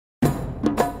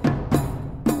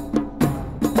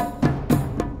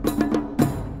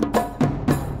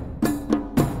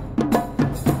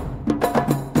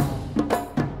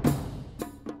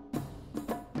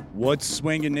What's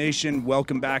swinging, Nation?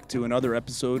 Welcome back to another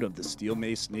episode of the Steel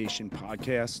Mace Nation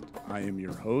podcast. I am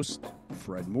your host,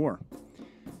 Fred Moore.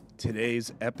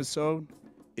 Today's episode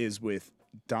is with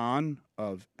Don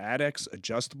of Adex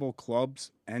Adjustable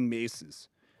Clubs and Maces.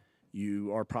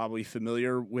 You are probably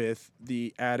familiar with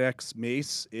the Adex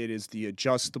mace. It is the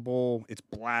adjustable, it's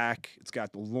black, it's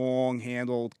got the long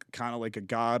handle, kind of like a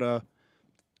Gata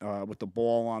with the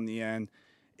ball on the end.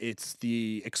 It's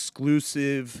the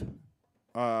exclusive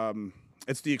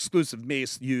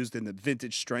mace used in the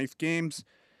vintage strength games.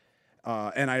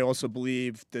 And I also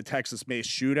believe the Texas Mace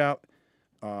Shootout.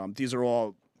 These are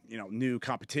all, new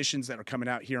competitions that are coming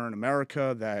out here in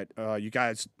America that you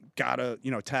guys gotta,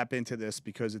 tap into this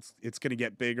because it's going to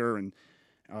get bigger. And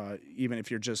even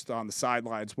if you're just on the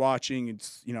sidelines watching,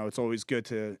 it's always good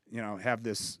to, have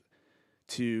this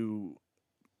to,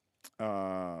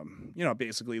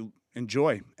 basically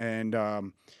enjoy.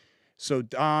 And, so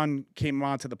Don came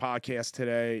onto the podcast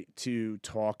today to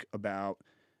talk about,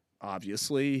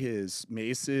 obviously, his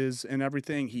maces and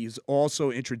everything. He's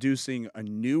also introducing a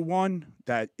new one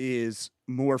that is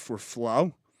more for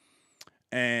flow.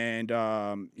 And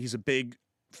he's a big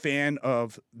fan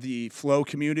of the flow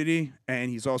community.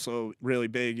 And he's also really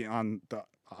big on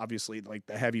obviously,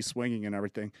 the heavy swinging and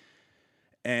everything.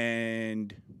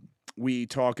 And we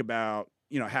talk about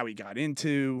how he got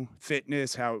into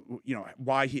fitness, how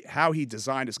he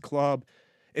designed his club.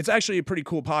 It's actually a pretty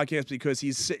cool podcast because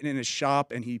he's sitting in his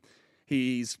shop and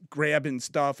he's grabbing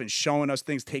stuff and showing us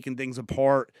things, taking things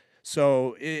apart.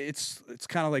 So it's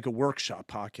kind of like a workshop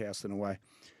podcast in a way.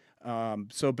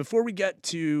 So before we get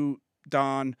to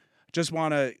Don, just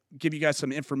want to give you guys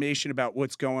some information about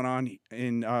what's going on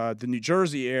in the New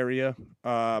Jersey area.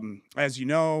 As you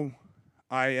know,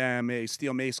 I am a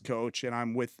steel mace coach and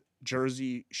I'm with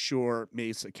Jersey Shore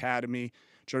Mace Academy.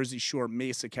 Jersey Shore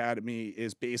Mace Academy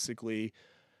is basically,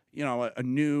 a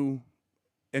new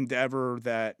endeavor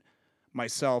that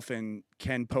myself and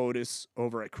Ken Potus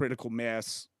over at Critical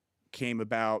Mass came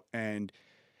about. And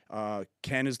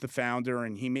Ken is the founder,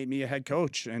 and he made me a head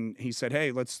coach. And he said,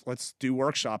 "Hey, let's do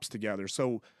workshops together."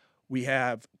 So we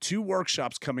have 2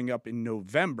 workshops coming up in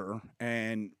November,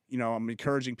 and I'm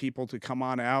encouraging people to come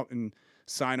on out and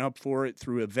sign up for it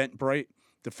through Eventbrite.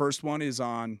 The first one is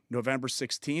on November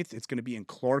 16th. It's going to be in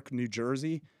Clark, New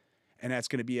Jersey, and that's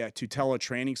going to be at Tutela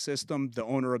Training System. The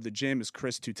owner of the gym is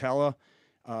Chris Tutela.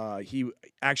 He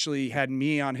actually had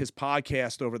me on his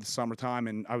podcast over the summertime,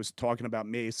 and I was talking about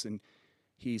mace, and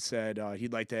he said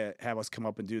he'd like to have us come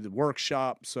up and do the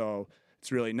workshop. So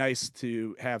it's really nice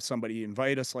to have somebody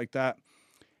invite us like that.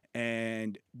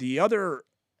 And the other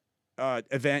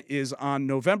event is on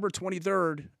November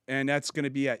 23rd, and that's going to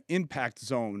be at Impact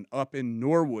Zone up in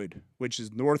Norwood, which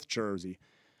is North Jersey.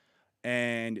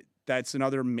 And that's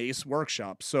another mace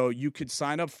workshop. So you could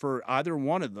sign up for either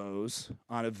one of those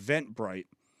on Eventbrite.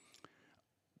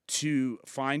 To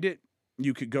find it,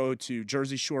 you could go to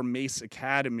Jersey Shore Mace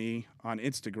Academy on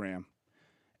Instagram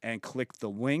and click the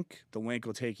link. The link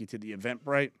will take you to the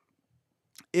Eventbrite.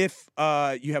 If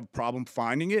you have a problem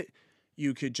finding it,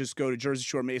 you could just go to Jersey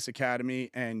Shore Mace Academy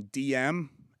and DM,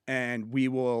 and we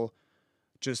will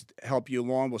just help you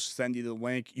along. We'll send you the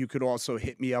link. You could also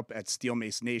hit me up at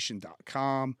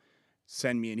steelmacenation.com,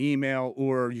 send me an email,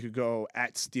 or you could go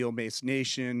at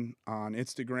steelmacenation on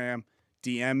Instagram,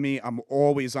 DM me. I'm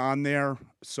always on there,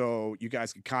 so you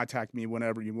guys can contact me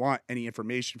whenever you want any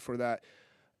information for that.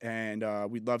 And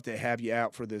we'd love to have you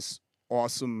out for this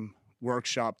awesome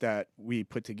workshop that we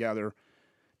put together,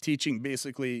 teaching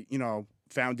basically,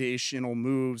 foundational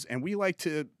moves. And we like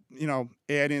to,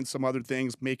 add in some other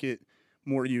things, make it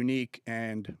more unique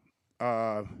and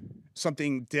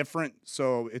something different.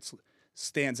 So it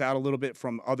stands out a little bit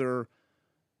from other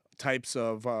types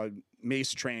of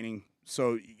mace training.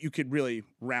 So you could really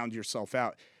round yourself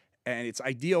out. And it's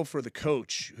ideal for the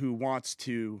coach who wants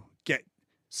to get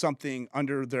something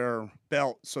under their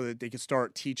belt so that they can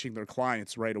start teaching their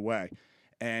clients right away.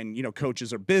 And,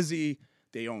 coaches are busy.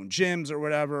 They own gyms or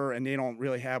whatever, and they don't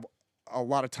really have a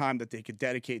lot of time that they could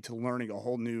dedicate to learning a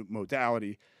whole new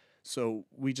modality. So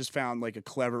we just found like a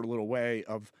clever little way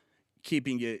of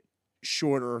keeping it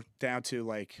shorter down to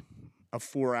like a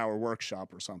 4-hour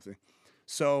workshop or something.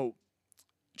 So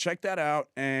check that out.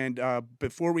 And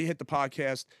before we hit the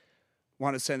podcast,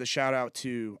 want to send a shout out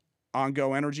to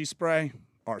Ongo Energy Spray,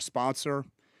 our sponsor.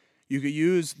 You could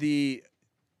use the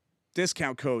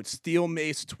discount code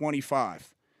SteelMace25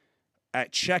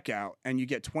 at checkout, and you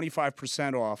get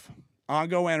 25% off.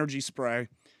 Ongo Energy Spray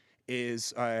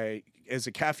is a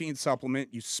caffeine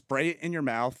supplement. You spray it in your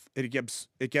mouth. It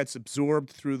gets absorbed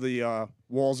through the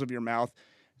walls of your mouth.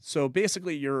 So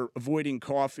basically, you're avoiding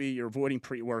coffee, you're avoiding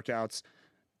pre-workouts,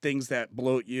 things that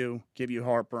bloat you, give you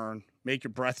heartburn, make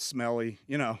your breath smelly,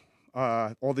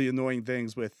 all the annoying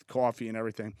things with coffee and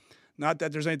everything. Not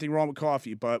that there's anything wrong with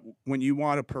coffee, but when you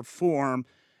want to perform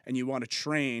and you want to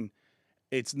train,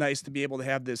 it's nice to be able to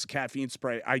have this caffeine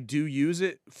spray. I do use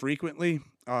it frequently.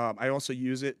 I also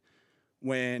use it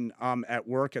when I'm at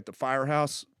work at the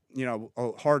firehouse,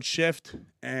 a hard shift.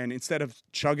 And instead of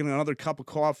chugging another cup of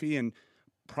coffee and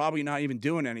probably not even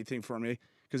doing anything for me,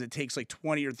 because it takes like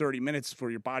 20 or 30 minutes for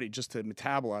your body just to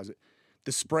metabolize it,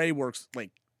 the spray works like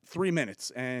 3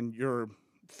 minutes and you're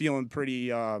feeling pretty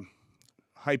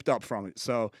hyped up from it.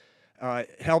 So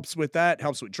it helps with that,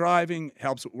 helps with driving,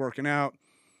 helps with working out.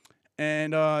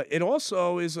 And it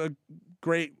also is a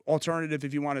great alternative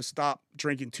if you want to stop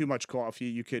drinking too much coffee.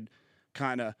 You could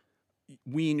kind of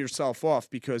wean yourself off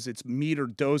because it's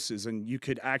metered doses, and you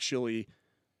could actually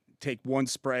take one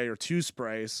spray or two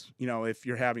sprays, if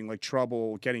you're having like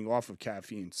trouble getting off of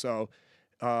caffeine. So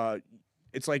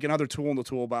it's like another tool in the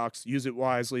toolbox. Use it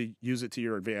wisely, use it to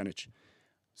your advantage.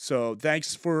 So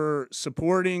thanks for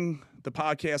supporting the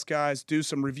podcast, guys. Do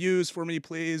some reviews for me,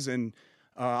 please. And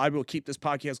I will keep this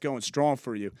podcast going strong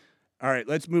for you. All right,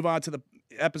 let's move on to the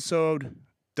episode.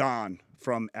 Don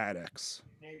from AdX.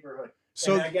 Neighborhood.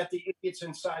 So and I got the idiots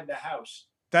inside the house.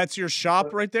 That's your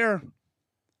shop right there?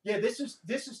 Yeah, this is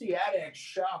the AdX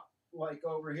shop, like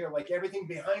over here. Like everything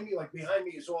behind me,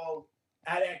 is all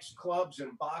AdX clubs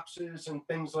and boxes and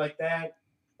things like that.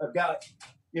 I've got,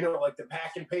 like the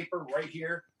packing paper right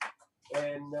here,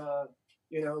 and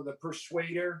the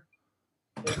Persuader,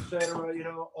 etc.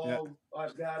 All yeah.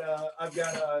 I've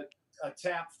got a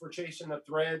tap for chasing the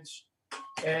threads,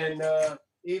 and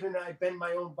even I bend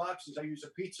my own boxes. I use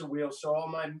a pizza wheel, so all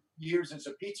my years as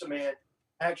a pizza man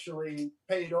actually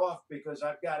paid off because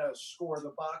I've got to score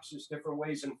the boxes different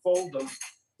ways and fold them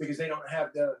because they don't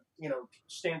have the,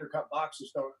 standard cut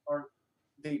boxes aren't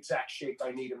the exact shape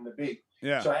I need them to be.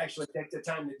 Yeah. So I actually take the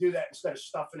time to do that instead of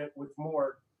stuffing it with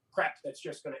more crap that's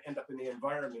just going to end up in the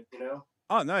environment,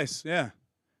 Oh, nice. Yeah.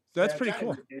 That's pretty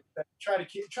cool.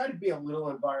 Try to be a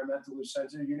little environmentally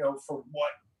sensitive, for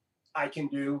what I can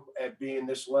do at being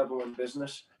this level in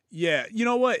business. Yeah. You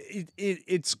know what?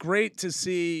 It's great to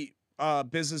see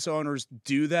business owners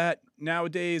do that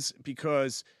nowadays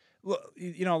because,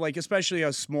 like especially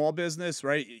a small business,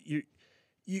 right?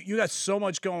 You got so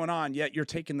much going on, yet you're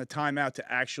taking the time out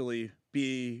to actually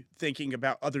be thinking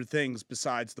about other things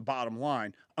besides the bottom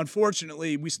line.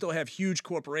 Unfortunately, we still have huge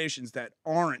corporations that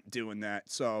aren't doing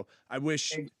that. So I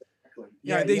wish, exactly.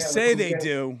 They say they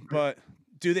do, but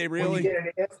do they really?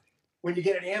 When you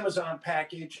get an Amazon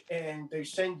package and they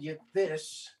send you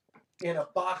this in a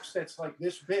box that's like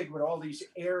this big with all these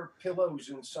air pillows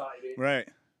inside it. Right.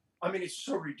 I mean, it's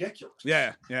so ridiculous.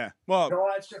 Yeah, yeah. Well,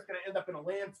 it's just going to end up in a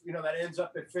land, that ends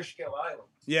up at Fishkill Island.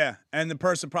 Yeah, and the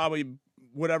person probably,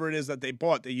 whatever it is that they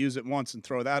bought, they use it once and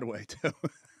throw that away too.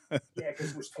 Yeah,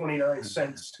 because it was 29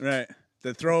 cents. Right.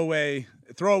 The throwaway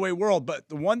world. But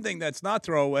the one thing that's not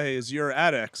throwaway is your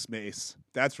AdX mace.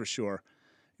 That's for sure.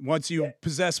 Once you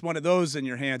possess one of those in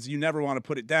your hands, you never want to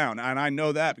put it down. And I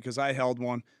know that because I held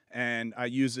one and I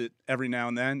use it every now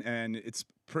and then, and it's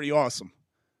pretty awesome.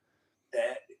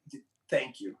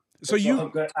 Thank you. So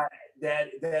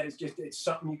that is just, it's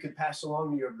something you could pass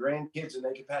along to your grandkids and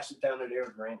they can pass it down to their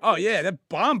grandkids. Oh yeah, that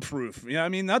bomb proof.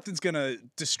 Nothing's gonna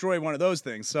destroy one of those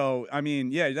things. So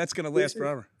that's gonna last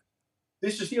forever.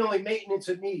 This is the only maintenance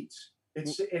it needs.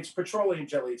 It's petroleum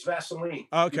jelly. It's Vaseline.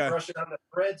 Okay. You brush it on the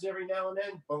threads every now and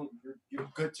then. Boom, you're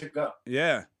good to go.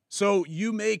 Yeah. So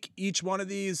you make each one of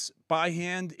these by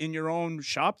hand in your own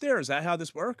shop there? Is that how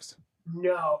this works?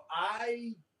 No,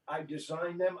 I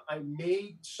designed them. I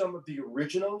made some of the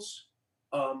originals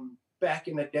back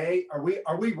in the day. Are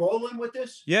we rolling with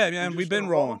this? Yeah, man, we've been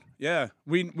rolling. Yeah.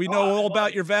 We know all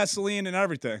about your Vaseline and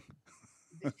everything.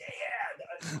 Yeah,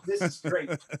 this is great.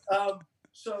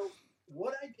 So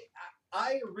what I did,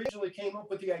 I originally came up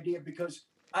with the idea because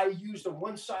I used a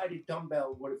one-sided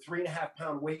dumbbell with a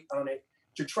 3.5-pound weight on it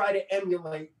to try to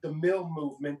emulate the mill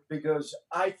movement because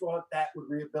I thought that would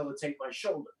rehabilitate my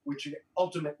shoulder, which it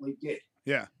ultimately did.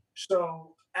 Yeah.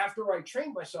 So after I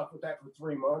trained myself with that for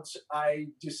 3 months, I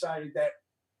decided that,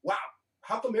 wow,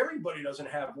 how come everybody doesn't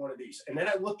have one of these? And then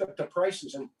I looked up the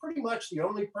prices, and pretty much the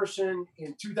only person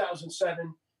in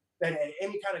 2007 that had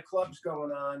any kind of clubs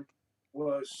going on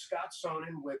was Scott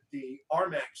Sonnen with the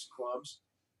Armax clubs,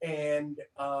 and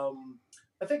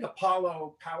I think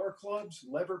Apollo Power Clubs,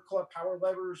 Lever Club, Power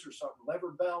Levers or something,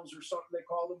 Lever Bells or something they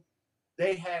call them.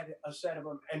 They had a set of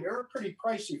them, and they're pretty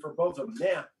pricey for both of them.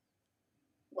 Now,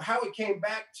 how it came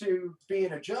back to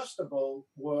being adjustable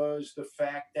was the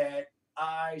fact that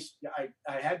I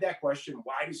had that question: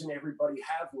 why doesn't everybody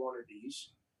have one of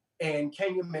these? And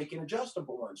can you make an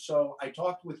adjustable one? So I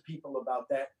talked with people about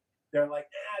that. They're like,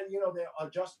 the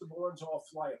adjustable ones all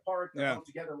fly apart. They're held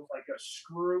together with like a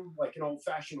screw, like an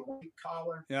old-fashioned weight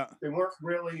collar. Yeah. They weren't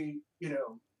really,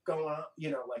 going on,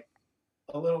 like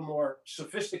a little more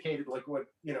sophisticated, like what,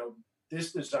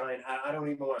 this design. I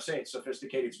don't even want to say it's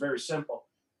sophisticated. It's very simple.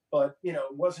 But, it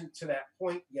wasn't to that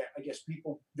point yet. I guess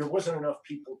there wasn't enough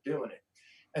people doing it.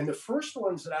 And the first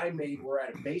ones that I made were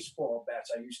out of baseball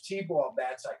bats. I used T-ball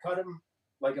bats. I cut them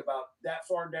like about that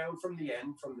far down from the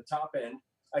end, from the top end.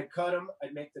 I'd cut them.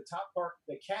 I'd make the top part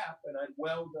the cap, and I'd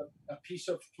weld a piece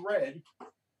of thread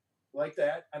like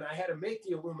that. And I had to make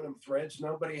the aluminum threads.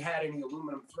 Nobody had any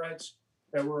aluminum threads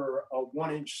that were a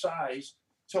 1-inch size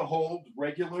to hold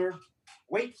regular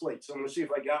weight plates. I'm going to see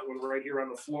if I got one right here on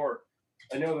the floor.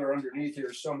 I know they're underneath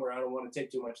here somewhere. I don't want to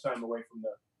take too much time away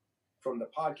from the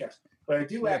podcast, but I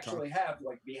do actually have,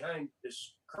 like, behind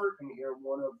this curtain here,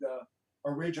 one of the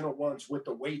original ones with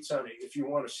the weights on it. If you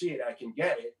want to see it, I can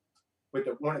get it with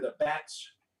one of the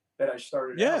bats that I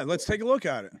started. Yeah, let's take a look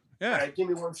at it. Yeah. All right, give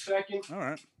me 1 second. All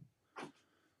right.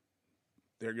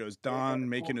 There goes Don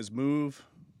making his move,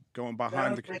 going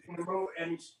behind the move,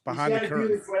 and behind the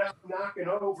curtain without knocking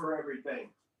over everything.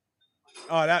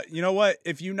 Oh, you know what?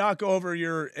 If you knock over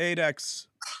your 8X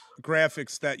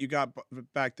graphics that you got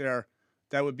back there,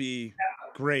 that would be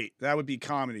great. That would be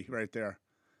comedy right there.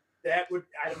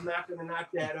 I'm not going to knock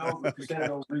that over because then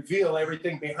it'll reveal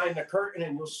everything behind the curtain,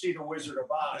 and you'll see the Wizard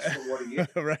of Oz for what he is.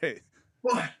 Right.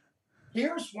 But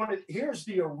here's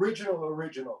the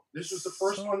original. This was the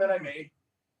first one that I made,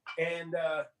 and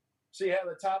see how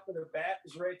the top of the bat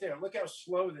is right there. Look how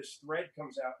slow this thread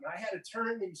comes out, and I had to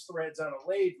turn these threads on a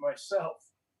lathe myself.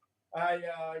 I'm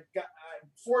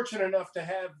fortunate enough to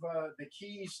have the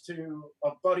keys to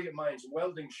a buddy of mine's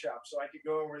welding shop, so I could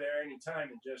go over there anytime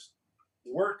and just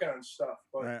work on stuff.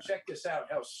 But check this out,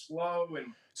 how slow and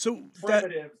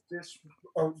primitive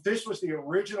this was the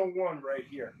original one right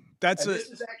here.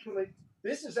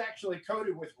 This is actually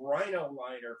coated with rhino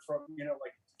liner from,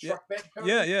 like truck bed coating.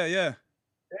 Yeah.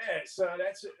 Yeah, so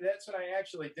that's what I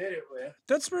actually did it with.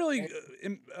 That's really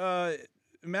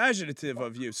imaginative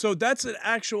of you. So that's an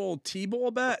actual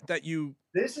T-ball bat that you...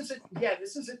 This is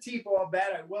a T-ball bat.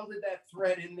 I welded that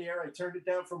thread in there. I turned it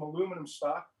down from aluminum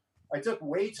stock. I took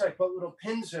weights. I put little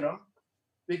pins in them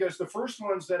because the first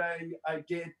ones that I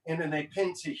did, and then they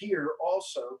pinned to here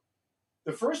also.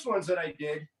 The first ones that I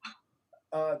did,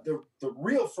 the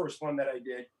real first one that I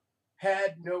did,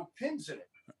 had no pins in it,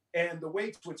 and the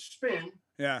weights would spin.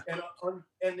 Yeah. And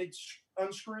they'd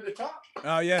unscrew the top.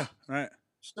 Oh yeah, right.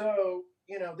 So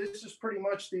this is pretty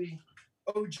much the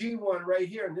OG one right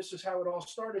here, and this is how it all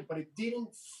started. But it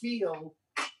didn't feel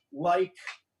like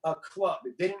a club.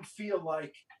 It didn't feel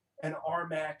like an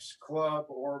Armax club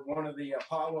or one of the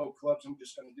Apollo clubs. I'm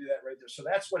just going to do that right there. So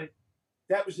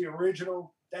that was the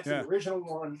original. That's the original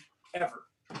one ever.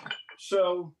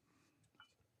 So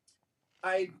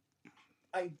I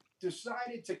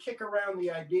decided to kick around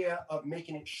the idea of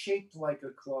making it shaped like a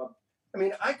club. I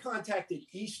mean, I contacted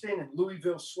Easton and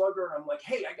Louisville Slugger, and I'm like,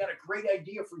 hey, I got a great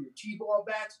idea for your T-ball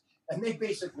bats. And they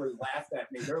basically laughed at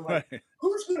me. They're like,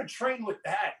 who's going to train with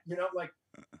that? And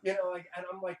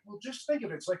I'm like, well, just think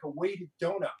of it. It's like a weighted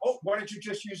donut. Oh, why don't you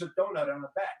just use a donut on the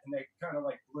bat? And they kind of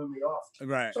like blew me off.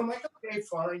 Right. So I'm like, okay,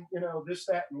 fine. This,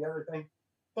 that, and the other thing.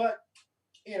 But,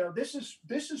 this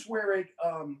is where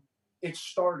it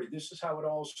started. This is how it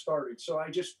all started. So I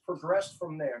just progressed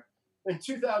from there. In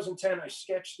 2010, I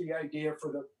sketched the idea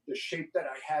for the shape that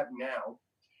I have now.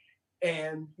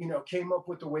 And, came up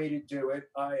with the way to do it.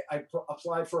 I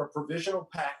applied for a provisional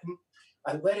patent.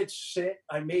 I let it sit.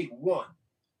 I made one.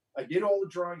 I did all the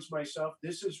drawings myself.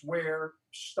 This is where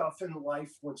stuff in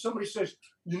life, when somebody says,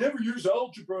 you never use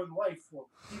algebra in life, well,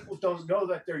 people don't know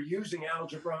that they're using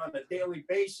algebra on a daily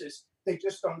basis. They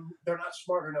just they're not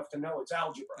smart enough to know it's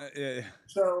algebra. Yeah.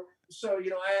 So,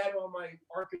 I had all my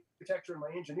architecture and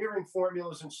my engineering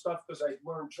formulas and stuff because I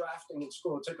learned drafting in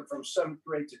school. I took it from 7th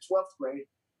grade to 12th grade.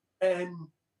 And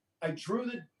I drew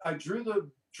the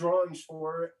drawings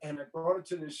for it, and I brought it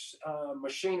to this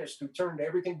machinist who turned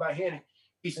everything by hand.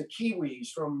 He's a Kiwi. He's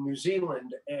from New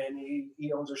Zealand, and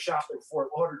he owns a shop in Fort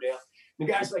Lauderdale. And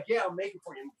the guy's like, yeah, I'll make it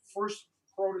for you. And the first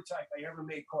prototype I ever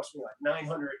made cost me like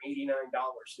 $989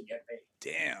 to get made.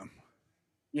 Damn.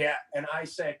 Yeah, and I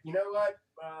said, you know what?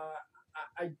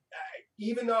 I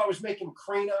even though I was making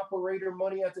crane operator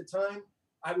money at the time,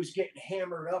 I was getting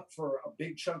hammered up for a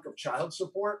big chunk of child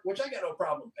support, which I got no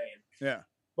problem paying. Yeah.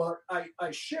 but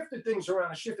I shifted things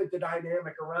around. I shifted the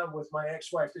dynamic around with my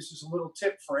ex-wife. This is a little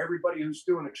tip for everybody who's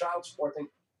doing a child support thing.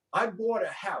 I bought a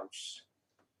house.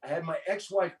 I had my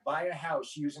ex-wife buy a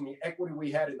house using the equity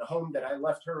we had in the home that I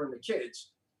left her and the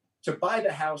kids to buy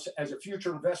the house as a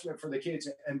future investment for the kids.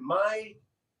 And my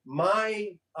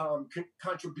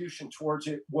contribution towards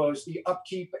it was the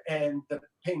upkeep and the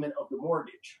payment of the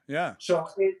mortgage. Yeah. So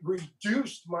it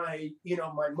reduced my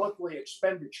monthly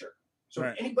expenditure. So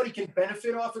Right. if anybody can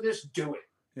benefit off of this, do it.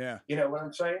 Yeah. You know what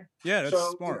I'm saying? Yeah, that's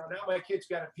So smart. now my kids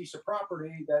got a piece of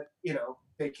property that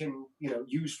they can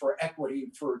use for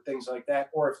equity for things like that,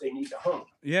 or if they need a home.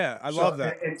 Yeah, I love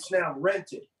that. And it's now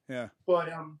rented. Yeah. But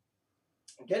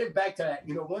getting back to that,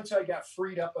 once I got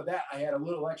freed up of that, I had a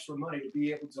little extra money to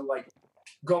be able to like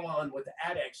go on with the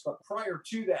AdX. But prior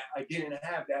to that, I didn't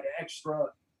have that extra,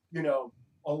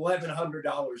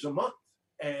 $1,100 a month,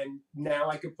 and now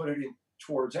I could put it in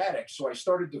towards AdX. So I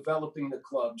started developing the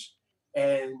clubs,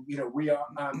 and we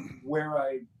are where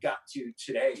I got to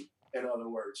today. In other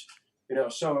words,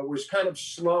 so it was kind of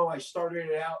slow. I started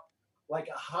it out like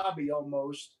a hobby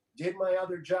almost. Did my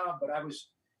other job, but I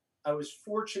was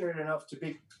fortunate enough to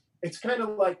be. It's kind of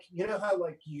like how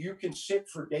like you can sit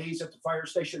for days at the fire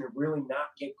station and really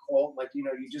not get called. Like you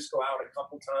just go out a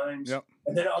couple times, Yep.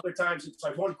 and then other times it's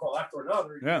like one call after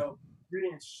another. Yeah. You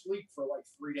didn't sleep for like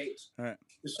 3 days. Right.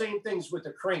 The same things with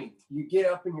the crane. You get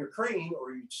up in your crane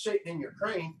or you sit in your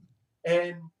crane,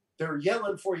 and they're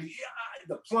yelling for you. Yeah,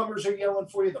 the plumbers are yelling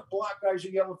for you. The block guys are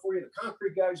yelling for you. The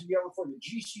concrete guys are yelling for you. The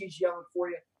GC's yelling for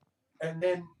you. And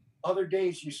then other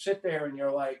days you sit there and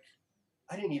you're like,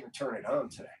 I didn't even turn it on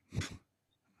today.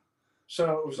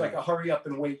 So it was like a hurry up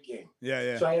and wait game. Yeah,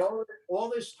 yeah. So I had all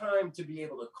this time to be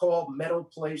able to call metal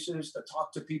places, to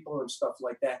talk to people and stuff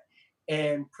like that.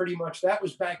 And pretty much that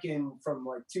was back in from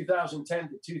like 2010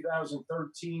 to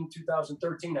 2013.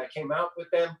 2013, I came out with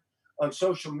them on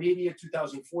social media.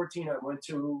 2014, I went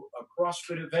to a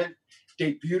CrossFit event,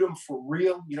 debuted them for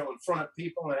real, in front of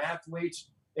people and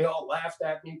athletes. They all laughed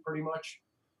at me pretty much,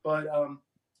 but I'm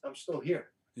still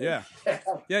here. Yeah.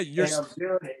 Yeah. You're and I'm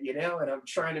doing it, and I'm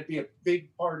trying to be a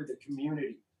big part of the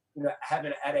community.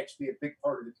 Having AdX be a big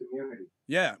part of the community.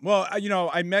 Yeah. Well,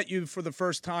 I met you for the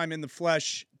first time in the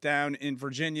flesh down in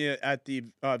Virginia at the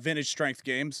Vintage Strength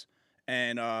Games,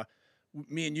 and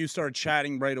me and you started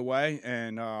chatting right away.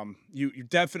 And you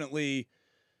definitely,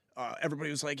 everybody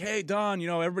was like, "Hey, Don,"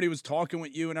 everybody was talking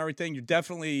with you and everything. You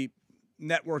definitely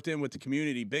networked in with the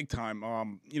community big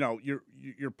time.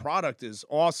 Your product is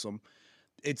awesome.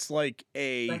 It's like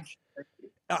a.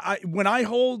 When I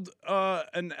hold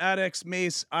an AdX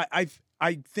mace, I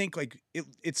think like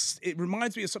it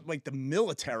reminds me of something like the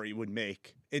military would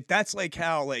make. That's like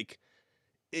how like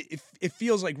it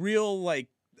feels like real like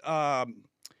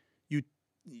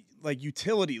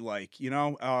utility like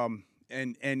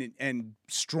and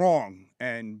strong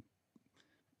and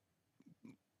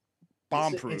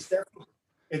bomb proof.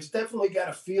 It's definitely got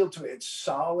a feel to it. It's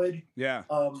solid. Yeah.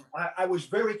 I was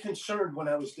very concerned when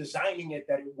I was designing it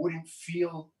that it wouldn't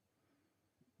feel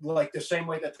like the same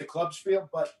way that the clubs feel,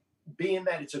 but being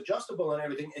that it's adjustable and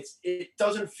everything, it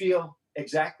doesn't feel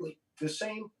exactly the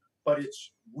same, but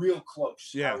it's real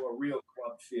close. Yeah. How a real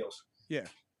club feels. Yeah.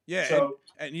 Yeah. So,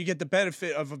 and you get the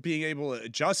benefit of being able to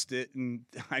adjust it. And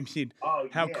I mean,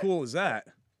 how cool is that?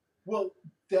 Well,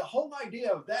 the whole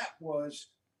idea of that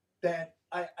was that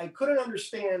I couldn't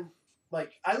understand,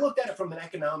 like, I looked at it from an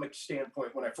economic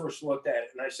standpoint when I first looked at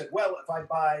it. And I said, well, if I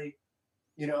buy,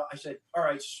 I said, all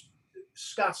right,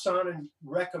 Scott Sonnen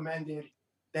recommended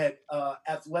that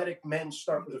athletic men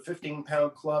start with a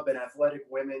 15-pound club and athletic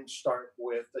women start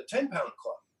with a 10-pound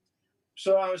club.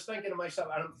 So I was thinking to myself,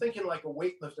 I'm thinking like a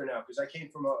weightlifter now, because I came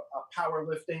from a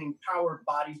powerlifting, power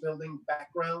bodybuilding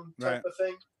background type of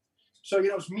thing. So,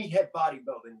 it's meathead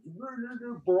bodybuilding,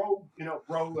 bro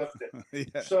lifting.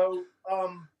 Yeah. So,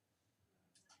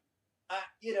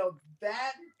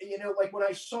 like when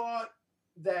I saw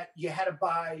that you had to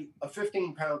buy a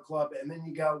 15-pound club, and then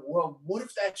you go, well, what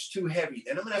if that's too heavy?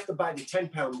 Then I'm going to have to buy the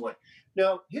 10-pound one.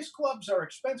 Now, his clubs are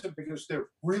expensive because they're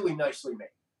really nicely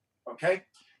made. Okay.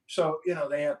 So,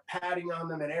 they have padding on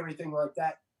them and everything like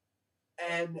that.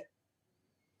 And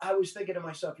I was thinking to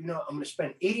myself, I'm going to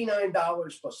spend $89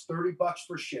 plus $30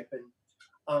 for shipping.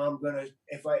 I'm going to,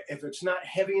 if it's not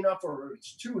heavy enough or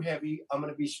it's too heavy, I'm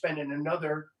going to be spending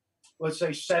another, let's say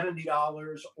 $70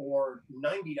 or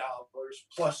 $90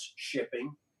 plus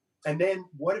shipping. And then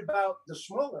what about the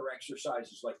smaller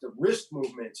exercises, like the wrist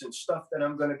movements and stuff that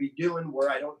I'm going to be doing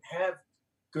where I don't have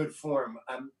good form?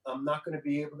 I'm not going to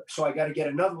be able to, so I got to get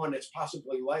another one that's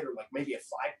possibly lighter, like maybe a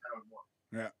 5-pound one.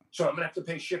 Yeah. So I'm going to have to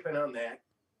pay shipping on that.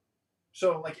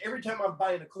 So like every time I'm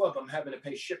buying a club, I'm having to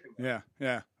pay shipping. Yeah.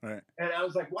 Yeah. Right. And I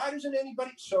was like, why doesn't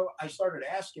anybody? So I started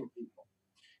asking people.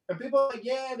 And people are like,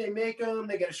 yeah, they make them,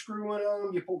 they got a screw in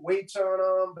them, you put weights on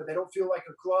them, but they don't feel like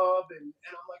a club. And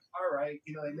I'm like, all right,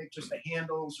 they make just the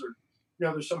handles, or,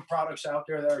 there's some products out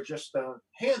there that are just the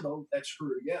handle that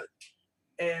screw together.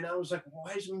 And I was like,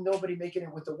 why isn't nobody making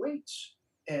it with the weights?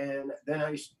 And then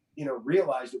I,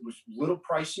 realized it was a little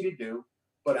pricey to do,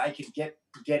 but I could get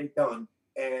it done.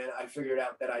 And I figured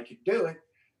out that I could do it.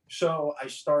 So I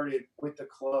started with the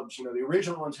clubs. The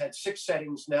original ones had 6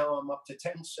 settings. Now I'm up to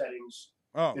 10 settings.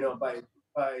 Oh. By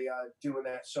doing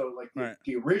that. So like right.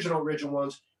 the original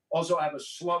ones. Also, I have a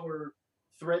slower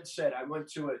thread set. I went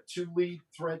to a 2-lead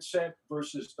thread set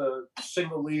versus the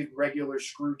single lead regular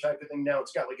screw type of thing. Now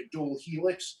it's got like a dual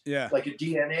helix, like a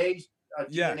DNA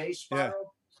spiral. Yeah.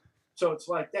 So it's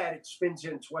like that. It spins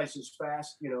in twice as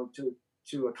fast,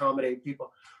 to accommodate people.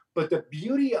 But the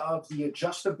beauty of the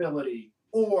adjustability,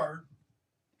 or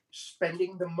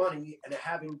spending the money and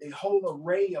having the whole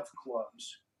array of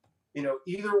clubs,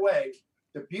 either way,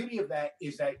 the beauty of that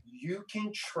is that you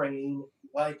can train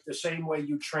like the same way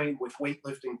you train with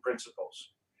weightlifting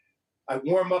principles. I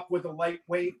warm up with a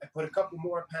lightweight. I put a couple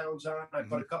more pounds on. I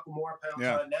put a couple more pounds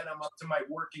on. Then I'm up to my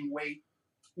working weight,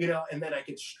 and then I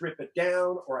could strip it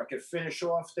down, or I could finish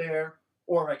off there,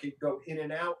 or I could go in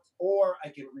and out, or I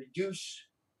can reduce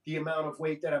the amount of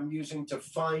weight that I'm using to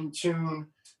fine tune.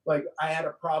 Like I had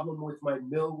a problem with my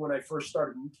mill when I first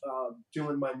started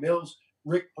doing my mills.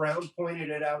 Rick Brown pointed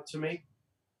it out to me,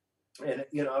 and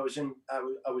I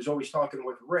was always talking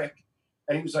with Rick,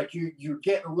 and he was like, you're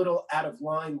getting a little out of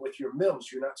line with your mills.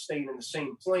 You're not staying in the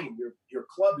same plane. Your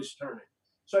club is turning.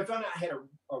 So I found out I had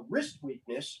a wrist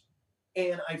weakness,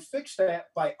 and I fixed that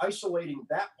by isolating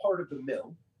that part of the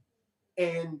mill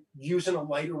and using a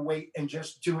lighter weight and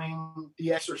just doing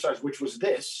the exercise, which was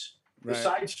the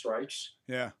side strikes.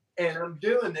 Yeah. And I'm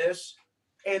doing this,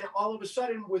 and all of a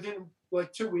sudden, within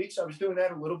like 2 weeks, I was doing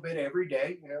that a little bit every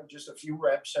day, just a few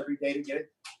reps every day to get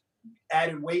it.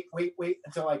 Added weight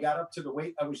until I got up to the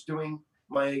weight I was doing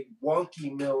my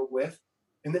wonky mill with.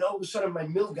 And then all of a sudden, my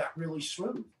mill got really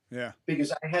smooth. Yeah.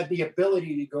 Because I had the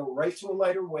ability to go right to a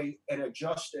lighter weight and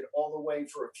adjust it all the way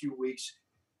for a few weeks,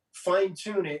 fine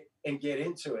tune it, and get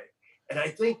into it. And I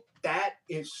think that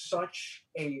is such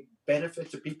a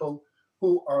benefit to people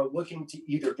who are looking to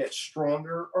either get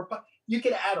stronger, or you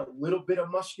can add a little bit of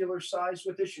muscular size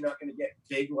with this. You're not going to get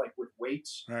big like with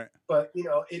weights, right? But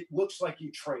it looks like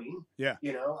you train. Yeah.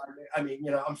 I mean,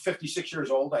 I'm 56 years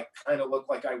old. I kind of look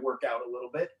like I work out a little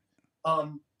bit.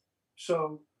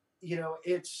 So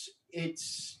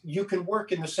it's you can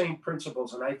work in the same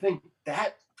principles, and I think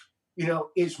that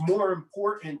is more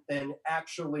important than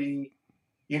actually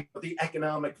the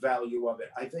economic value of it.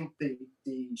 I think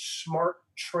the smart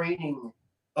training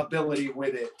ability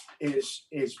with it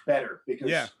is better,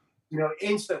 because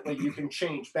instantly you can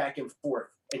change back and forth,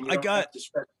 and you don't have to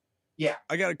spend. Yeah,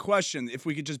 I got a question. If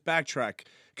we could just backtrack,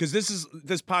 because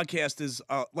this podcast is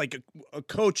like a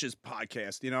coach's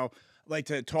podcast. Like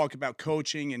to talk about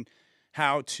coaching and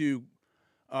how to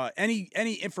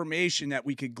any information that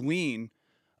we could glean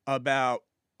about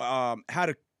how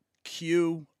to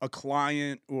cue a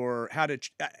client, or how to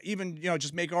even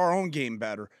just make our own game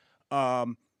better.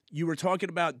 You were talking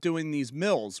about doing these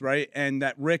mills, right? And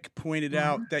that Rick pointed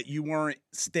out that you weren't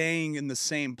staying in the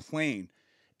same plane.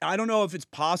 I don't know if it's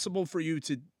possible for you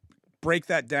to break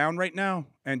that down right now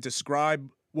and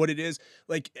describe what it is.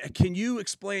 Like, can you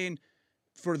explain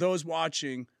for those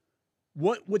watching,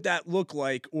 what would that look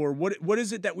like, or what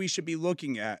is it that we should be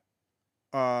looking at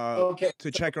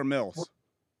to check our mills?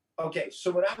 Okay,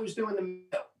 so when I was doing the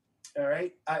mill, all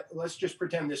right, let's just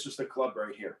pretend this is the club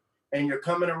right here, and you're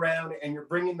coming around and you're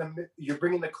bringing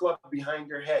the club behind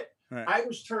your head. Right. I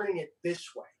was turning it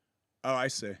this way. Oh, I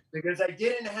see. Because I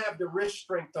didn't have the wrist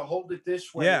strength to hold it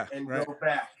this way and go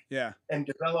back. Yeah. And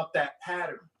develop that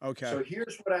pattern. Okay. So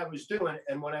here's what I was doing,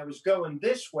 and when I was going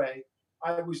this way,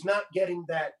 I was not getting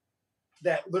that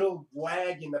little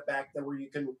wag in the back there where you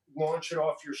can launch it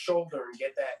off your shoulder and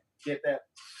get that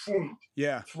boom,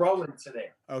 throw into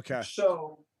there. Okay.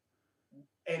 So,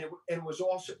 and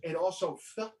it also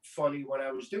felt funny when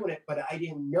I was doing it, but I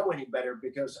didn't know any better,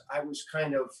 because I was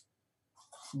kind of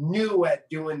new at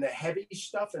doing the heavy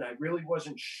stuff, and I really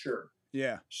wasn't sure.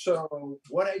 Yeah. So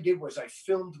what I did was I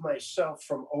filmed myself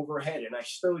from overhead, and I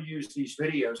still use these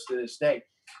videos to this day.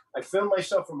 I filmed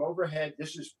myself from overhead.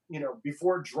 This is,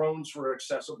 before drones were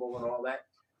accessible and all that.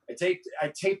 I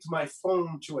taped my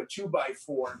phone to a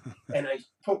 2x4 and I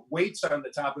put weights on the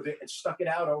top of it and stuck it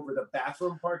out over the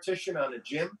bathroom partition on the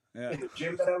gym, in the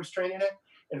gym that I was training at,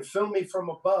 and filmed me from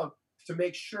above, to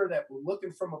make sure that we're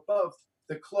looking from above.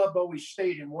 The club always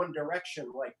stayed in one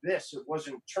direction like this. It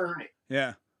wasn't turning.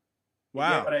 Yeah. You get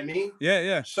Wow. what I mean? Yeah,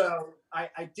 yeah. So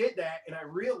I did that, and I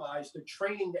realized the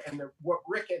training and what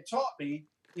Rick had taught me,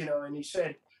 and he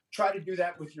said, try to do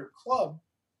that with your club.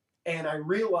 And I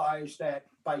realized that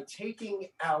by taking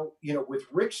out, with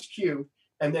Rick's cue,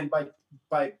 and then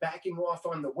by backing off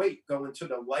on the weight, going to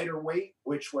the lighter weight,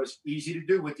 which was easy to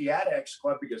do with the AdX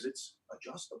club because it's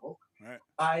adjustable. Right.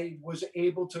 I was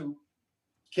able to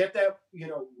get that,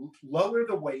 lower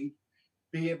the weight,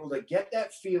 be able to get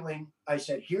that feeling. I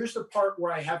said, here's the part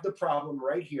where I have the problem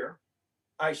right here.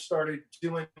 I started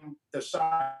doing the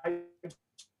side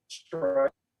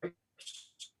strikes,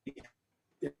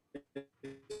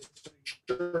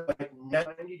 like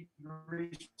 90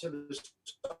 degrees to the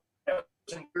side.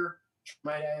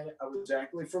 I was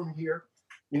exactly from here,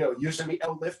 using the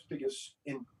L lift because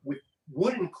with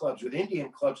wooden clubs, with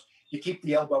Indian clubs, you keep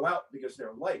the elbow out because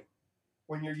they're light.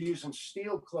 When you're using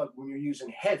steel club, when you're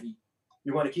using heavy,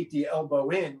 you want to keep the elbow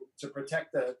in to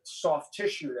protect the soft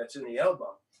tissue that's in the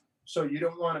elbow. So you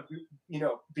don't want to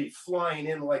be flying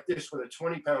in like this with a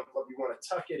 20-pound club. You want to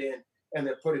tuck it in and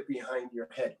then put it behind your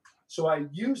head. So I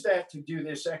use that to do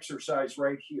this exercise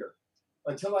right here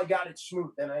until I got it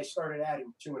smooth. Then I started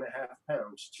adding 2.5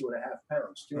 pounds, 2.5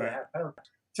 pounds, 2.5 pounds,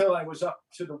 till I was up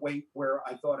to the weight where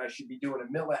I thought I should be doing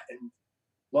a mill at. And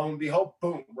lo and behold,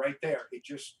 boom, right there.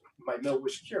 My mill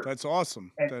was cured. That's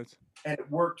awesome. And it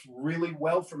worked really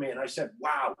well for me. And I said,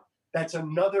 wow, that's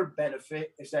another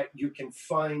benefit, is that you can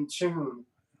fine tune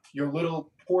your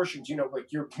little portions,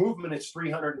 like your movement is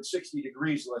 360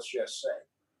 degrees, let's just say.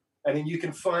 And then you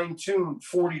can fine tune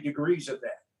 40 degrees of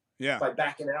that by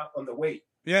backing out on the weight.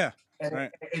 Yeah. And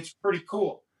it's pretty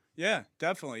cool. Yeah,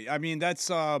 definitely. I mean, that's,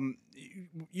 we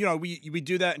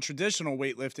do that in traditional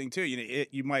weightlifting too.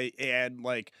 You might add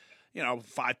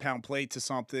 5-pound plate to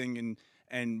something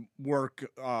and work,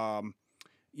 the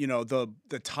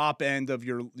top end of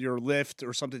your lift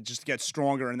or something just to get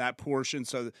stronger in that portion.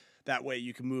 So that way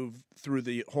you can move through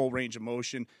the whole range of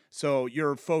motion. So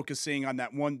you're focusing on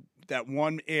that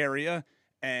one area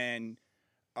and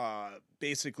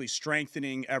basically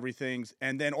strengthening everything,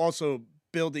 and then also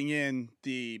building in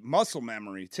the muscle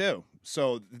memory too.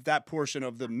 So that portion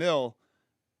of the mill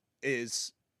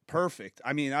is perfect.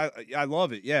 I mean, I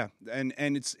love it. Yeah. And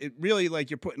it really,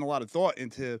 like, you're putting a lot of thought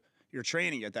into your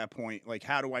training at that point. Like,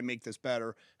 how do I make this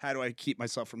better? How do I keep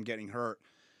myself from getting hurt?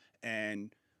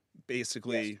 And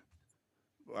basically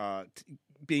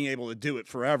being able to do it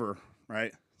forever.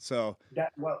 Right. So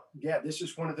this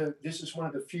is one of the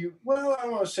few, well, I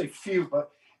don't want to say few,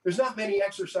 but there's not many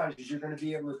exercises you're going to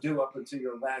be able to do up until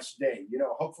your last day.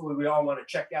 Hopefully we all want to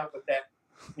check out with that,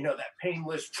 that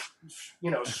painless,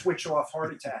 switch off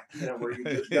heart attack, where you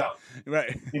just go.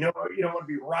 Right. You don't want to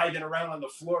be writhing around on the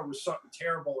floor with something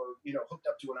terrible or, hooked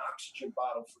up to an oxygen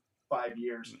bottle for 5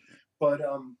 years. But,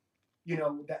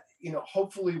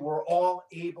 hopefully we're all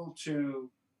able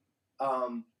to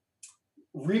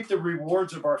reap the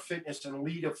rewards of our fitness and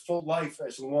lead a full life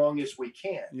as long as we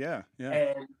can. Yeah. Yeah.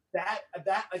 And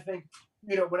that I think,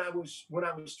 when I was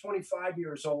 25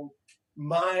 years old,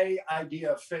 my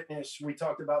idea of fitness, we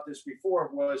talked about this before,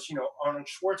 was, Arnold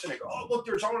Schwarzenegger. Oh, look,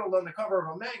 there's Arnold on the cover of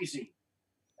a magazine.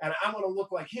 And I want to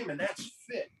look like him, and that's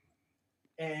fit.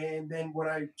 And then when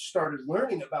I started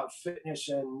learning about fitness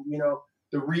and,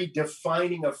 the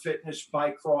redefining of fitness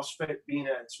by CrossFit being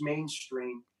at its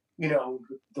mainstream,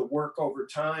 the work over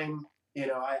time,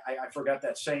 I forgot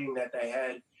that saying that they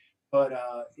had, but,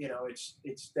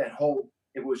 it's that whole,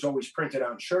 it was always printed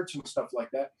on shirts and stuff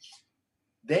like that.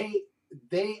 They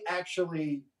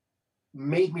actually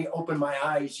made me open my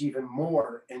eyes even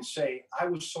more and say I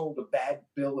was sold a bad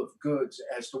bill of goods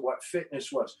as to what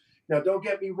fitness was. Now, don't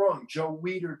get me wrong. Joe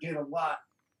Weider did a lot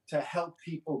to help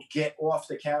people get off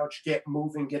the couch, get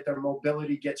moving, get their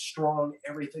mobility, get strong,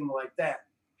 everything like that.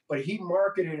 But he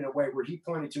marketed it in a way where he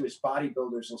pointed to his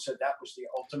bodybuilders and said that was the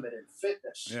ultimate in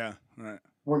fitness. Yeah, right.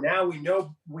 Where now we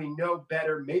know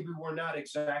better. Maybe we don't have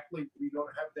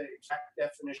the exact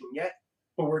definition yet,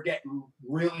 but we're getting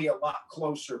really a lot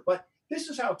closer. But this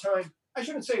is how time, I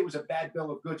shouldn't say it was a bad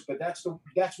bill of goods, but that's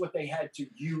what they had to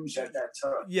use at that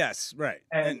time. Yes, right.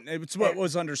 And it's what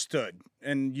was understood.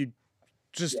 And you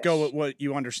just go with what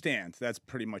you understand. That's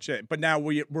pretty much it. But now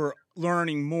we're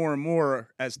learning more and more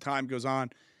as time goes on.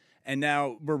 And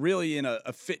now we're really in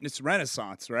a fitness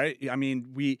renaissance, right? I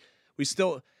mean, we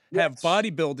still have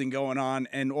bodybuilding going on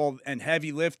and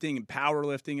heavy lifting and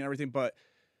powerlifting and everything, but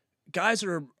guys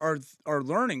are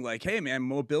learning, like, hey man,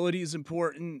 mobility is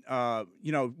important.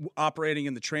 Operating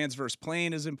in the transverse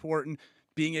plane is important.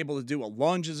 Being able to do a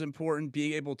lunge is important.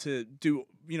 Being able to do,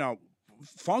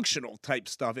 functional type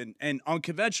stuff and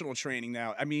unconventional training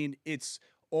now. I mean, it's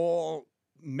all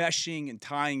meshing and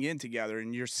tying in together,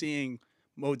 and you're seeing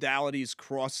modalities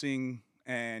crossing,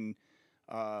 and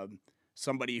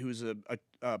somebody who's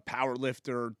a power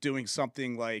lifter doing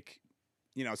something like,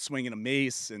 swinging a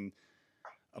mace, and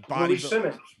a body. Louis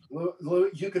Simmons.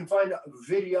 You can find a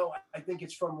video. I think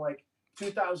it's from like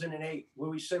 2008.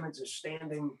 Louis Simmons is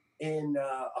standing in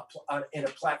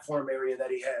a platform area that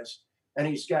he has, and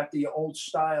he's got the old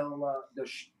style,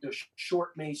 the short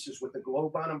maces with the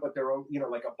globe on them, but they're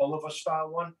like a Bolivar style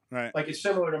one. Right. Like it's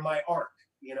similar to my arc,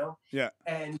 Yeah.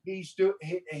 And he's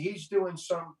doing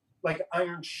some like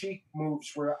Iron Sheik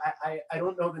moves where I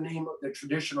don't know the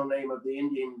traditional name of the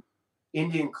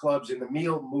Indian clubs and the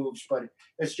meal moves, but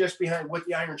it's just behind what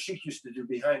the Iron Sheik used to do,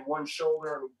 behind one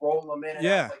shoulder and roll them in and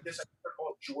out like this. I think they're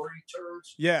called Jory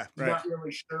turns. Yeah, right. Not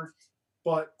really sure,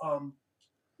 but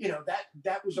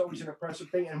that was always an impressive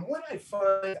thing. And what I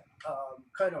find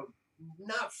kind of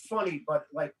not funny, but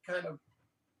like kind of,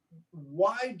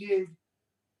 why did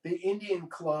the Indian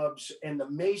clubs and the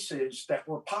maces that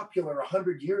were popular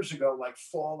 100 years ago like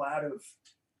fall out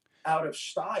of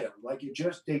style? Like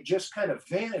they just kind of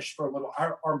vanished for a little.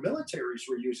 Our militaries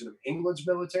were using them. England's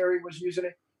military was using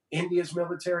it. India's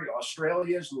military,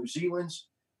 Australia's, New Zealand's,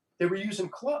 they were using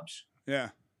clubs. Yeah.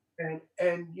 And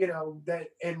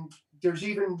there's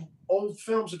even old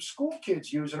films of school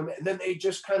kids using them, and then they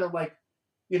just kind of like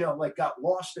got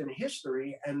lost in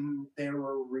history, and they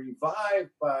were revived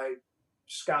by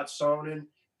Scott Sonnen,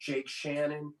 Jake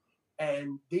Shannon,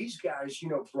 and these guys,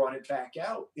 brought it back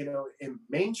out, in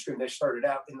mainstream. They started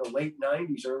out in the late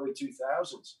 90s, early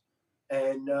 2000s,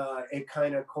 and it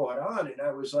kind of caught on. And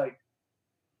I was like,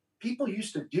 people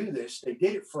used to do this. They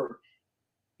did it for,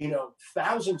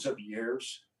 thousands of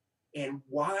years. And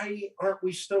why aren't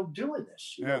we still doing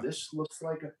this? This looks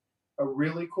like a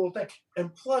really cool thing.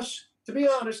 And plus, to be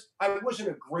honest, I wasn't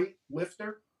a great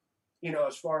lifter,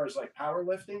 as far as like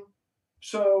powerlifting.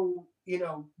 So,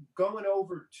 going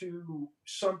over to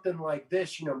something like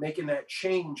this, making that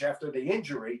change after the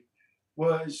injury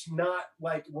was not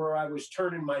like where I was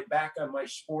turning my back on my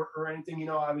sport or anything.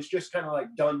 I was just kind of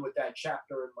like done with that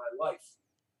chapter in my life.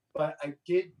 But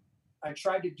I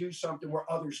tried to do something where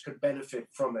others could benefit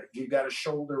from it. You got a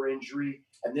shoulder injury,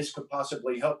 and this could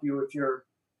possibly help you if your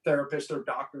therapist or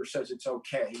doctor says it's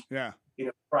okay. Yeah.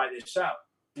 Try this out.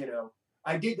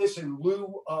 I did this in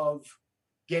lieu of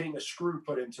getting a screw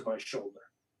put into my shoulder.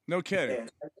 No kidding.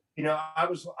 And, I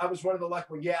was one of the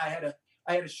lucky ones. Yeah,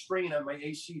 I had a strain on my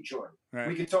AC joint. Right.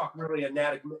 We could talk really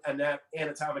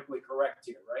anatomically correct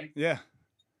here, right? Yeah.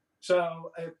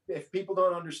 So if people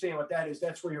don't understand what that is,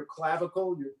 that's where your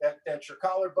clavicle, that's your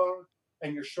collarbone,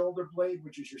 and your shoulder blade,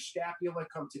 which is your scapula,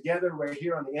 come together right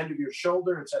here on the end of your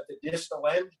shoulder. It's at the distal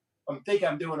end. I think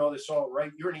I'm doing all this all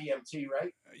right. You're an EMT,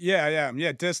 right? Yeah.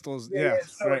 Distals. Yeah.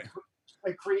 So right.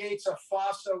 It creates a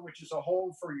fossa, which is a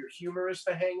hole for your humerus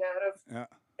to hang out of. Yeah.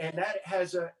 And that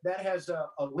has a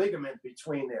ligament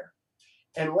between there.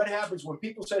 And what happens when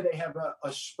people say they have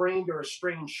a sprained or a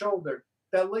strained shoulder,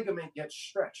 that ligament gets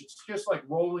stretched. It's just like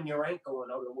rolling your ankle,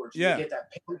 in other words. Yeah. You get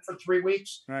that pain for 3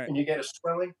 weeks, right. And you get a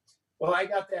swelling. Well, I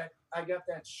got that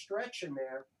stretch in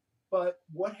there, but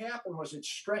what happened was it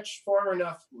stretched far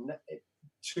enough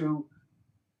to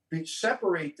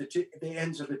separate the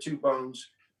ends of the two bones,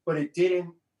 but it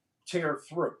didn't tear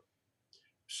through.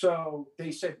 So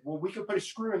they said, well, we could put a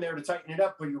screw in there to tighten it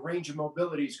up, but your range of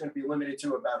mobility is going to be limited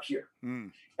to about here.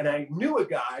 And I knew a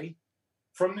guy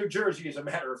from New Jersey, as a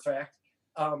matter of fact.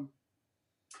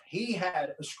 He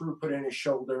had a screw put in his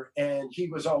shoulder, and he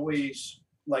was always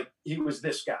like, he was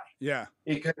this guy. Yeah.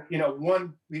 He could,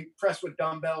 we pressed with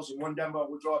dumbbells, and one dumbbell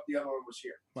would go up, the other one was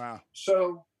here. Wow.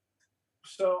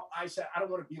 So I said, I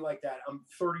don't want to be like that. I'm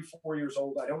 34 years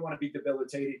old. I don't want to be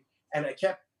debilitated. And I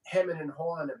kept hemming and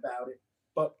hawing about it.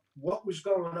 But what was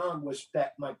going on was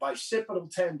that my bicipital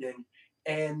tendon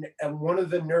and one of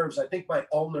the nerves, I think my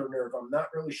ulnar nerve, I'm not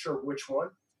really sure which one,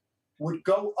 would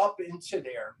go up into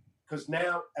there. Because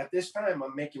now at this time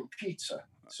I'm making pizza.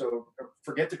 So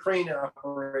forget the crane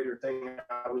operator thing.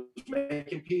 I was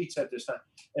making pizza at this time.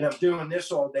 And I'm doing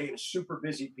this all day in a super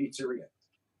busy pizzeria.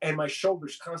 And my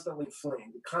shoulder's constantly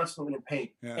inflamed, constantly in pain.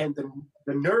 Yeah. And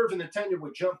the nerve and the tendon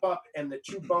would jump up, and the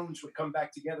two bones would come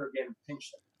back together again and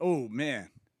pinch them. Oh,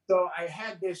 man. So I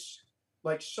had this,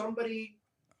 like somebody...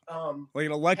 like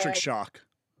an electric shock.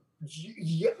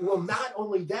 Yeah, well, not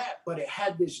only that, but it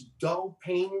had this dull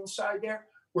pain inside there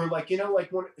where, like,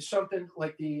 like when something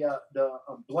like the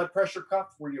blood pressure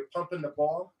cuff where you're pumping the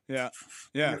ball. Yeah.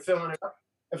 You're filling it up.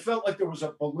 I felt like there was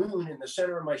a balloon in the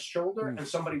center of my shoulder and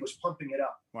somebody was pumping it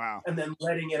up Wow. and then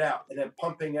letting it out and then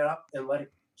pumping it up and letting.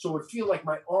 So it would feel like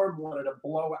my arm wanted to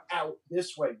blow out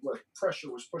this way where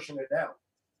pressure was pushing it down.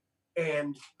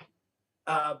 And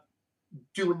uh,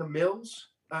 doing the mills,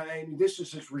 I mean, this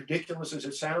is as ridiculous as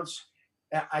it sounds.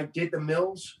 I did the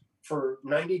mills for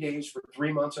 90 days, for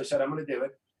 3 months. I said, I'm going to do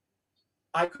it.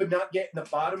 I could not get in the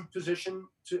bottom position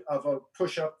of a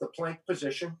push up, the plank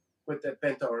position with the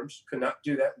bent arms. Could not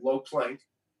do that low plank.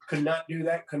 Could not do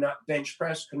that. Could not bench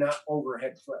press. Could not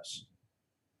overhead press.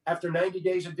 After 90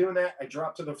 days of doing that, I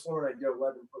dropped to the floor and I did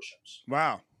 11 push ups.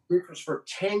 Wow. Because for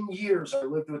 10 years, I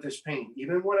lived with this pain.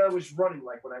 Even when I was running,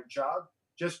 like when I jogged,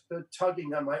 just the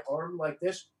tugging on my arm like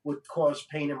this would cause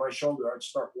pain in my shoulder. I'd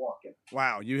start walking.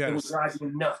 Wow. You had it would drive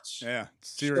me nuts. Yeah,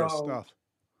 serious So stuff.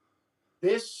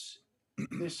 This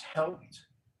helped.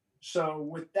 So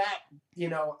with that,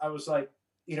 I was like,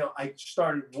 I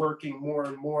started working more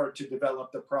and more to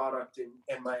develop the product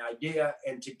and my idea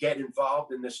and to get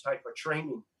involved in this type of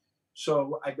training.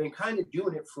 So I've been kind of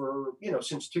doing it for,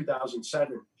 since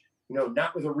 2007,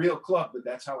 not with a real club, but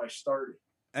that's how I started.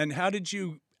 And how did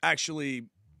you actually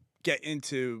get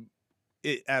into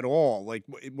it at all? Like,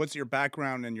 what's your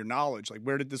background and your knowledge? Like,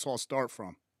 where did this all start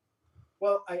from?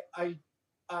 Well, I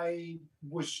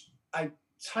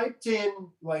typed in,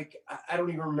 like, I don't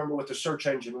even remember what the search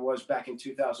engine was back in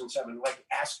 2007, like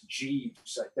Ask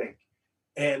Jeeves, I think.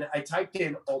 And I typed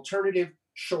in alternative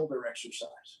shoulder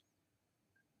exercise.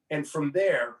 And from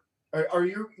there, are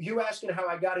you asking how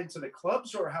I got into the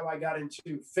clubs or how I got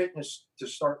into fitness to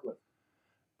start with?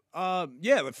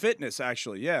 Yeah, the fitness,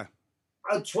 actually, yeah.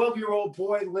 A 12-year-old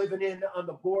boy living on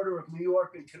the border of New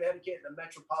York and Connecticut in the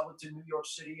metropolitan New York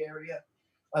City area.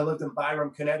 I lived in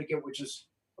Byram, Connecticut, which is,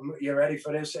 you ready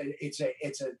for this? It's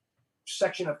a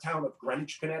section of town of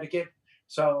Greenwich, Connecticut.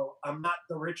 So I'm not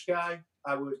the rich guy.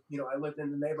 I lived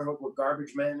in the neighborhood where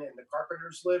garbage men and the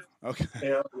carpenters live.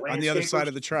 Okay. On the other side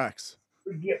of the tracks.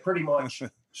 Yeah, pretty much.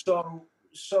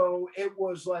 So it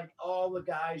was like all the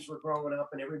guys were growing up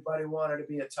and everybody wanted to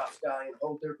be a tough guy and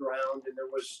hold their ground. And there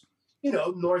was,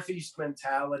 Northeast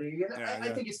mentality. And I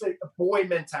think it's a boy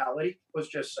mentality, let's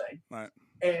just say. Right.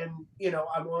 And,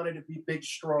 I wanted to be big,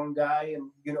 strong guy.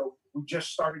 And, we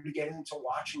just started to get into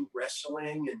watching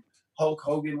wrestling and Hulk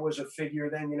Hogan was a figure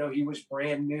then, he was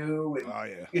brand new. And,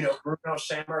 Bruno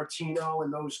Sammartino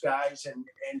and those guys and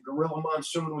Gorilla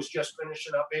Monsoon was just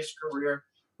finishing up his career.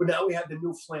 But now we have the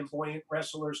new flamboyant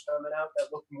wrestlers coming out that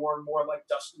look more and more like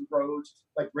Dusty Rhodes,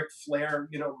 like Ric Flair,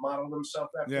 modeled himself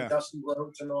after Dusty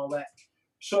Rhodes and all that.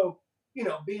 So,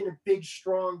 being a big,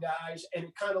 strong guys, and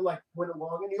it kind of like went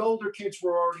along. And the older kids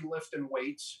were already lifting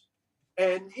weights.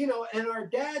 And, and our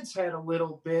dads had a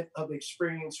little bit of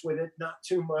experience with it, not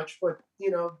too much, but,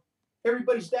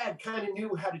 everybody's dad kind of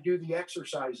knew how to do the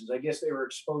exercises. I guess they were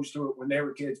exposed to it when they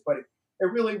were kids, but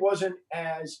it really wasn't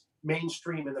as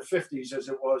mainstream in the 50s as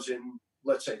it was in,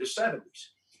 let's say, the 70s.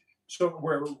 So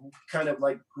where it kind of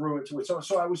like grew into its own.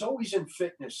 So I was always in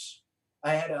fitness.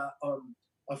 I had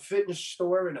a fitness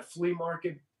store and a flea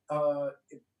market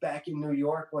back in New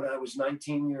York when I was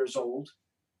 19 years old.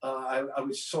 I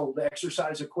was sold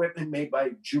exercise equipment made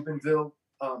by Jubenville,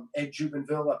 Ed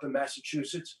Jubenville up in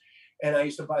Massachusetts. And I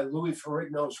used to buy Louis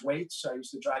Ferrigno's weights. I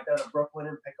used to drive down to Brooklyn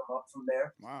and pick them up from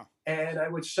there. Wow. And I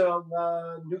would sell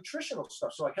nutritional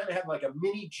stuff. So I kind of had like a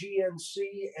mini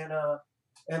GNC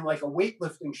and like a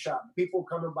weightlifting shop. People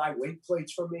come and buy weight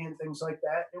plates from me and things like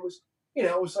that. It was,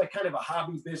 it was like kind of a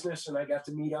hobby business and I got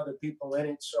to meet other people in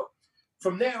it. So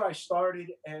from there I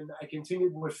started and I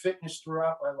continued with fitness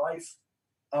throughout my life.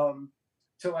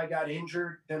 Till I got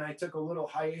injured. Then I took a little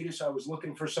hiatus. I was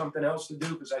looking for something else to do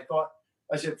because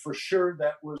I said for sure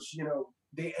that was,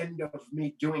 the end of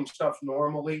me doing stuff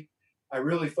normally. I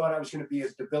really thought I was going to be a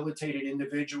debilitated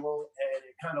individual and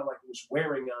it kind of like was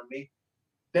wearing on me.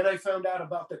 Then I found out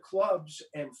about the clubs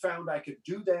and found I could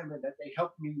do them and that they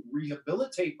helped me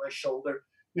rehabilitate my shoulder.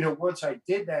 Once I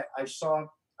did that,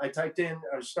 I typed in,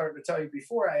 I was starting to tell you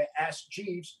before, I asked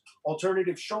Jeeves,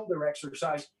 alternative shoulder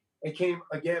exercise. It came,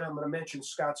 again, I'm going to mention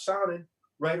Scott Sonnen,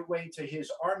 right away to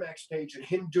his RMAX page and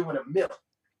him doing a mill.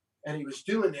 And he was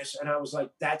doing this, and I was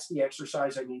like, that's the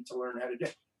exercise I need to learn how to do.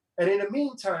 And in the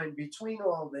meantime, between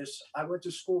all this, I went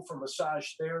to school for massage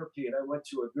therapy, and I went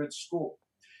to a good school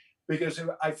because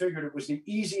I figured it was the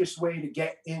easiest way to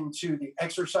get into the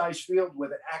exercise field with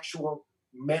an actual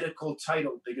medical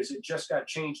title because it just got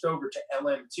changed over to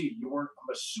LMT. You weren't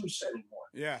a masseuse anymore.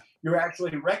 Yeah. You're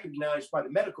actually recognized by the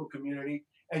medical community,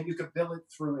 and you could bill it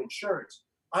through insurance.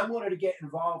 I wanted to get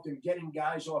involved in getting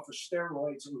guys off of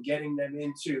steroids and getting them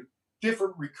into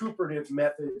different recuperative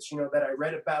methods, that I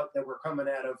read about that were coming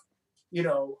out of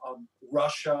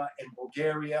Russia and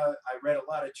Bulgaria. I read a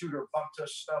lot of Tudor Bumta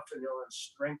stuff and on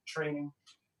strength training,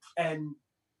 and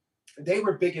they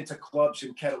were big into clubs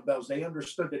and kettlebells. They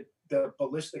understood the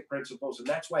ballistic principles, and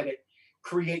that's why they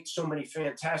create so many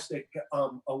fantastic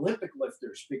Olympic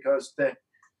lifters, because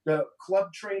the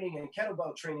club training and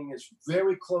kettlebell training is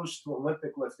very close to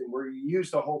Olympic lifting, where you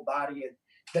use the whole body and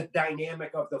the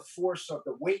dynamic of the force of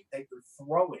the weight that you're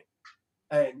throwing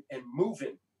and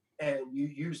moving, and you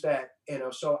use that.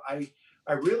 So I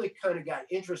really kind of got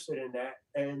interested in that,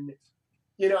 and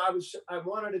I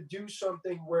wanted to do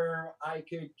something where I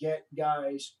could get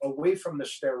guys away from the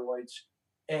steroids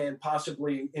and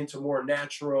possibly into more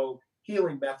natural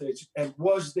healing methods. And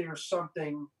was there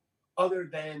something other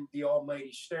than the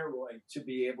almighty steroid to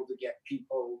be able to get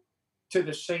people to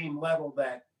the same level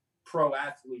that pro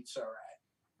athletes are at?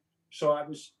 So I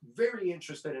was very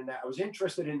interested in that. I was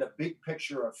interested in the big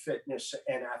picture of fitness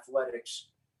and athletics.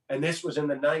 And this was in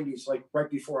the 90s, like right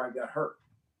before I got hurt.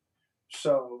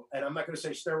 So, and I'm not going to say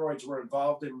steroids were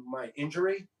involved in my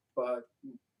injury, but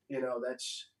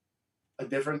that's a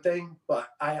different thing. But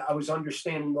I was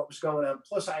understanding what was going on.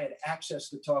 Plus, I had access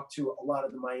to talk to a lot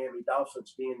of the Miami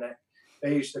Dolphins, being that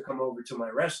they used to come over to my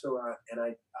restaurant, and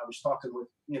I was talking with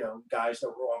guys that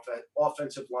were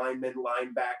offensive linemen,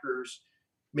 linebackers,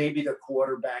 maybe the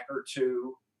quarterback or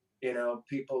two,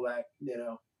 people that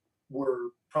were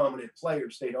prominent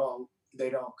players. They'd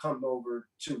all come over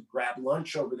to grab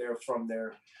lunch over there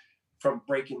from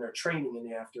breaking their training in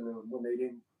the afternoon when they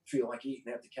didn't feel like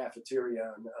eating at the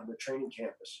cafeteria on the training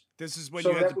campus. This is when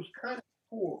so that was kind of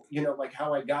cool, like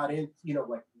how I got in,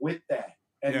 like with that.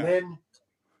 And then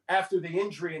after the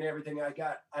injury and everything,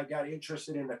 I got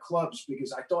interested in the clubs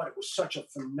because I thought it was such a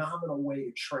phenomenal way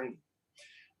to train.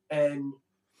 And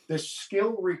the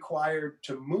skill required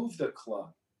to move the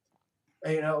club,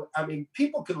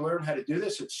 people can learn how to do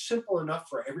this. It's simple enough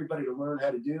for everybody to learn how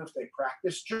to do if they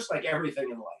practice, just like everything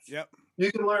in life. Yep.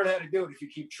 You can learn how to do it if you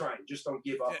keep trying. Just don't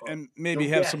give up. And maybe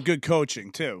have some good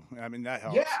coaching too. That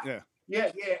helps.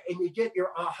 Yeah. And you get your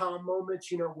aha moments,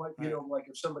 like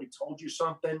if somebody told you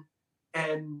something,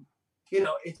 and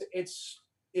it's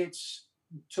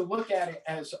to look at it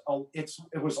as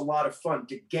it was a lot of fun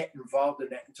to get involved in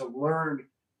that and to learn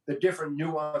the different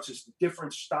nuances, the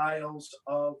different styles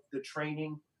of the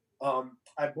training.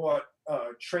 I bought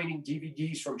training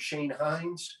DVDs from Shane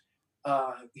Hines.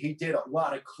 He did a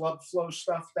lot of club flow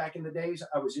stuff back in the days.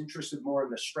 I was interested more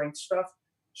in the strength stuff.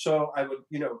 So I would,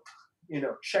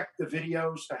 check the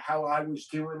videos to how I was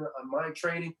doing on my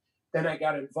training. Then I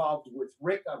got involved with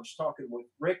Rick. I was talking with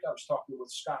Rick. I was talking with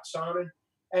Scott Sonnen.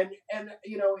 And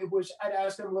I'd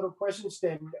ask them little questions.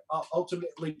 Then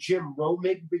ultimately Jim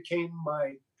Romig became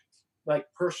my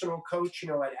personal coach.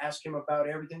 I'd ask him about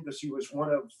everything because he was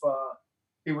one of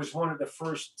the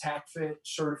first TACFIT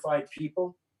certified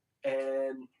people,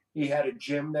 and he had a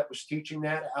gym that was teaching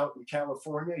that out in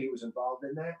California. He was involved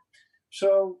in that.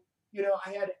 So,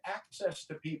 I had access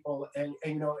to people, and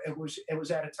it was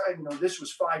at a time, this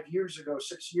was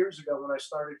 6 years ago when I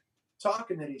started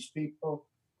talking to these people.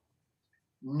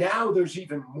 Now there's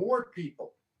even more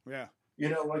people. Yeah.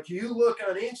 Like you look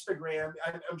on Instagram,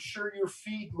 I'm sure your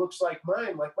feed looks like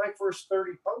mine. Like my first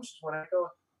 30 posts when I go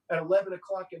at 11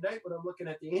 o'clock at night when I'm looking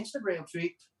at the Instagram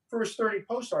feed, first 30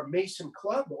 posts are Mason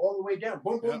Club all the way down.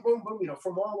 Boom, boom, boom, boom,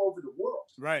 from all over the world.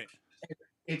 Right. And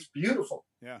it's beautiful.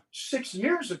 Yeah. 6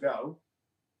 years ago,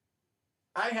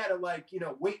 I had to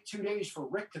wait 2 days for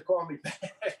Rick to call me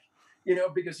back,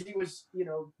 because he was,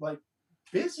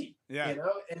 busy, yeah.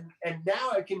 And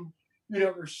now I can,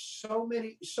 there's so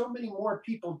many more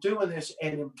people doing this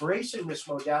and embracing this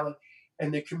modality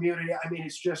and the community.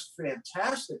 It's just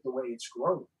fantastic the way it's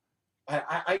grown.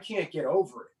 I can't get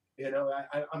over it.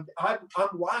 I'm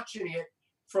watching it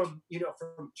from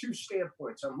two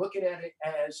standpoints. I'm looking at it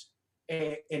as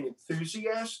an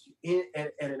enthusiast and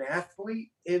an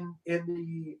athlete in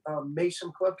the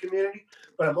Mason Club community,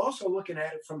 but I'm also looking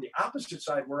at it from the opposite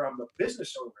side where I'm a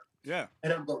business owner. Yeah.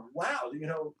 And I'm going, wow,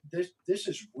 this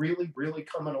is really, really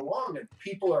coming along, and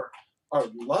people are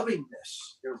loving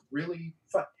this. They're really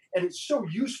fun. And it's so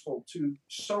useful to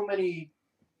so many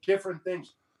different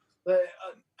things.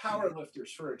 Power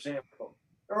lifters, for example,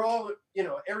 they're all,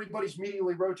 everybody's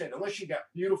medially rotated, unless you got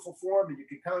beautiful form and you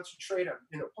can concentrate on,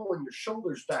 pulling your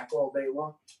shoulders back all day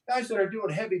long. Guys that are doing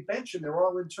heavy benching, they're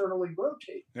all internally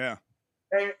rotated. Yeah.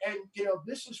 And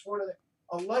this is one of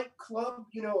a light club,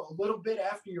 a little bit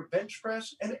after your bench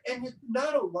press, and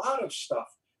not a lot of stuff.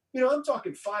 I'm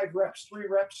talking 5 reps,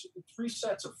 3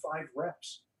 sets of 5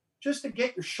 reps, just to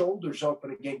get your shoulders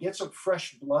open again, get some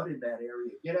fresh blood in that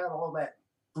area, get out all that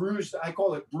bruised, I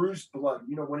call it bruised blood,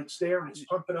 you know, when it's there and it's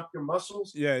pumping up your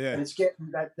muscles Yeah, yeah. and it's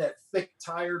getting that thick,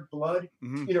 tired blood,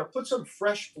 Hmm. you know, put some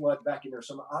fresh blood back in there,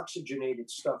 some oxygenated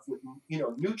stuff with, you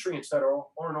know, nutrients that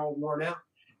aren't all worn out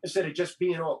instead of just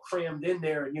being all crammed in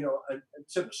there and, you know,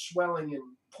 instead of swelling and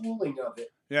pooling of it.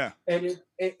 Yeah. And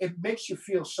it makes you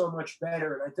feel so much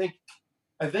better. And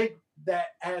I think that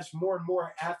as more and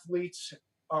more athletes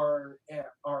are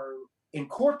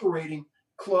incorporating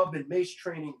club and mace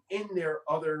training in their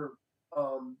other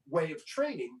way of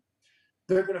training,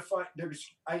 they're going to find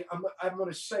I'm going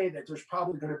to say that there's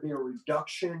probably going to be a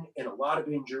reduction in a lot of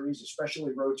injuries,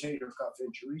 especially rotator cuff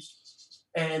injuries,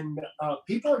 and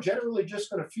people are generally just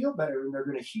going to feel better and they're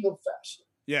going to heal faster.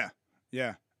 Yeah.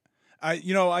 Yeah.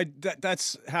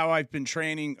 That's how I've been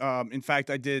training. In fact,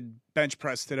 I did bench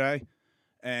press today,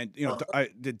 and I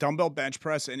did dumbbell bench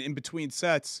press, and in between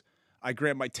sets, I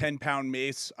grab my 10-pound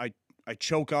mace, I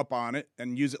choke up on it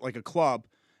and use it like a club,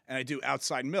 and I do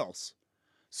outside mills.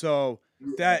 So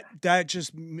that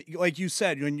just, like you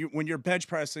said, when you're bench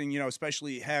pressing,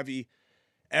 especially heavy,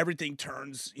 everything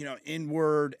turns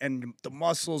inward, and the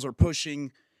muscles are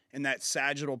pushing in that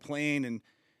sagittal plane, and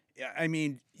I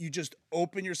mean, you just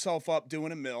open yourself up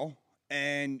doing a mill,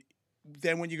 and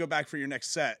then when you go back for your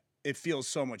next set, it feels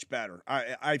so much better.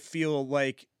 I feel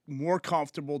like more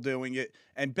comfortable doing it,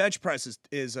 and bench press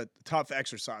is a tough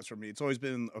exercise for me. It's always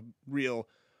been a real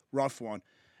rough one,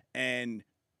 and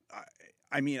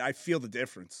I mean, I feel the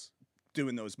difference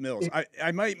doing those mills.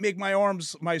 I might make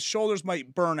my shoulders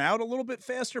might burn out a little bit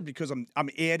faster because I'm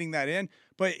adding that in,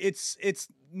 but it's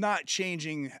not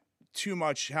changing too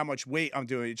much how much weight I'm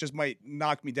doing. It just might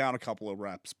knock me down a couple of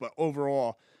reps, but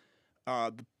overall,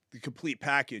 the complete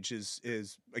package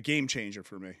is a game changer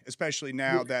for me, especially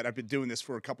now that I've been doing this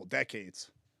for a couple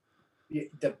decades.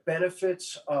 The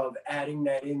benefits of adding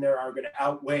that in there are going to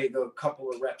outweigh the couple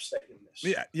of reps that you miss.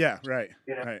 Yeah, right.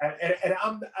 You know, right. and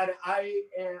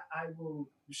I will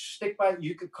stick by.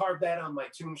 You could carve that on my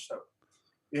tombstone.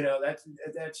 You know, that's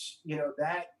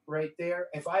that right there.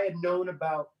 If I had known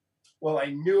about, well, I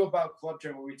knew about club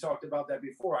training. We talked about that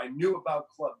before. I knew about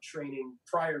club training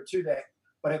prior to that.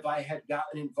 But if I had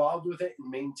gotten involved with it and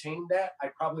maintained that, I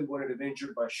probably wouldn't have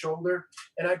injured my shoulder,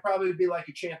 and I'd probably be like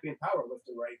a champion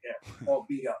powerlifter right now, all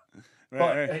beat up.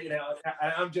 Right.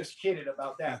 I'm just kidding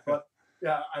about that. But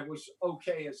I was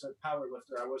okay as a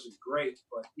powerlifter. I wasn't great,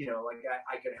 but like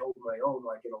I could hold my own,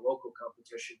 like in a local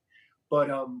competition. But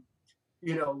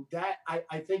that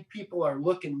I think people are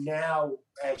looking now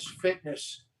as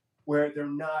fitness, where they're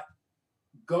not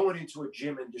going into a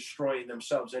gym and destroying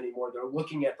themselves anymore. They're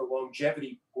looking at the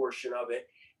longevity portion of it,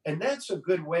 and that's a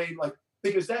good way, like,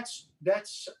 because that's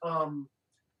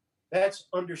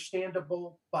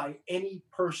understandable by any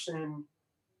person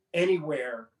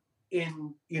anywhere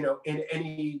in in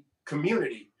any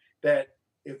community, that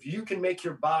if you can make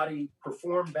your body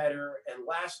perform better and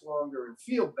last longer and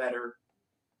feel better,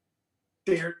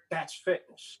 that's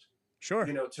fitness. Sure.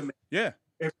 To me. Yeah.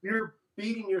 If you're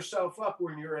beating yourself up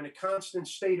when you're in a constant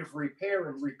state of repair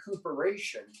and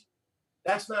recuperation,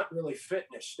 that's not really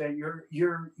fitness. That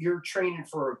you're training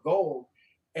for a goal,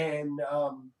 and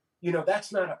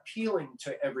that's not appealing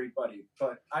to everybody.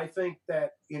 But I think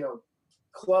that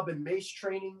club and mace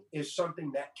training is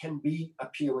something that can be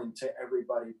appealing to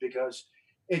everybody, because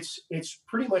it's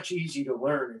pretty much easy to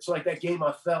learn. It's like that game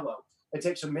Othello. It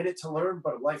takes a minute to learn,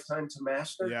 but a lifetime to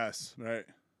master. Yes, right.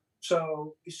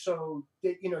 So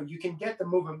you can get the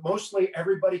movement. Mostly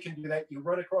everybody can do that. You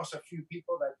run across a few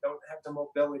people that don't have the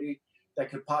mobility,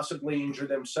 that could possibly injure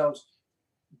themselves.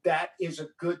 That is a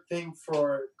good thing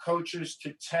for coaches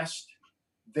to test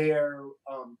their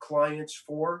clients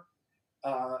for.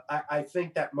 I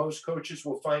think that most coaches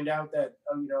will find out that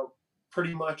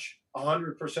pretty much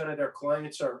 100% of their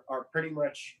clients are pretty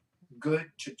much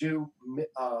good to do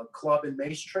club and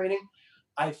mace training.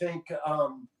 I think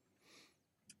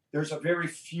there's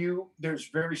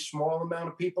very small amount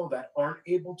of people that aren't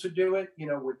able to do it,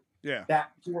 with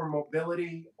that poor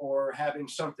mobility, or having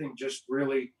something just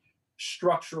really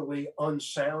structurally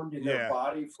unsound in their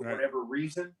body for whatever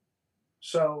reason.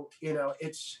 So,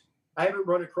 I haven't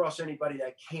run across anybody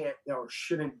that can't or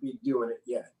shouldn't be doing it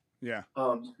yet. Yeah.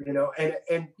 I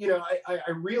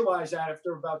realized that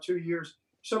after about 2 years,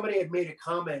 somebody had made a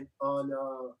comment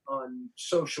on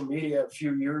social media a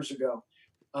few years ago,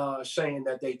 saying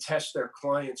that they test their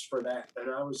clients for that.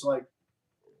 And I was like,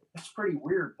 that's pretty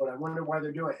weird, but I wonder why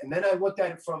they're doing it. And then I looked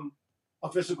at it from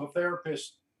a physical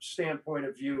therapist standpoint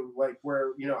of view, like,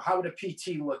 where, how would a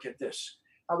PT look at this?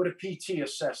 How would a PT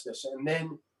assess this? And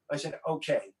then I said,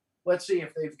 okay, let's see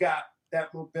if they've got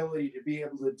that mobility to be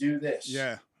able to do this.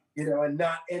 Yeah. And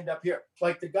not end up here.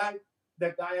 Like the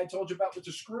that guy I told you about with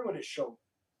the screw in his shoulder.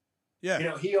 Yeah. You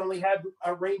know, he only had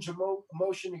a range of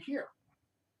motion here.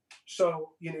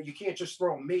 So, you know, you can't just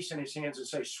throw a mace in his hands and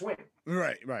say swing.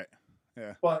 Right. Right.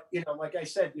 Yeah. But, you know, like I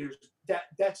said,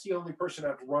 that's the only person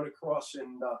I've run across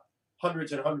in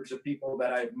hundreds and hundreds of people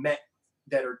that I've met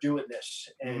that are doing this,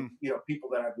 and, you know, people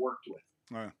that I've worked with.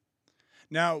 Right.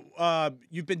 Now,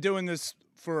 you've been doing this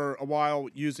for a while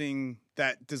using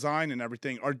that design and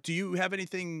everything. Do you have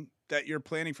anything that you're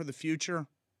planning for the future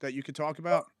that you could talk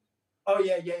about? Oh,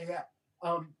 yeah.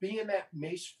 Being that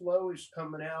Mace Flow is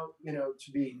coming out, you know,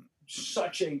 to be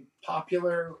such a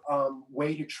popular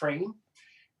way to train.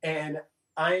 And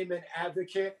I am an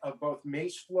advocate of both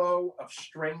Mace Flow, of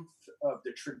strength, of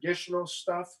the traditional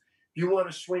stuff. If you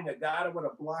want to swing a gata with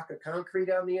a block of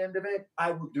concrete on the end of it,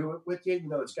 I will do it with you. You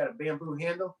know, it's got a bamboo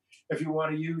handle. If you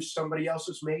want to use somebody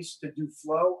else's mace to do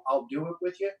flow, I'll do it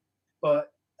with you.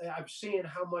 But I've seen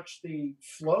how much the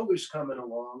flow is coming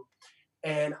along.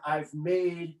 And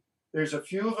there's a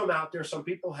few of them out there. Some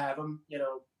people have them, you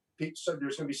know. So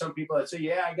there's going to be some people that say,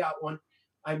 yeah, I got one.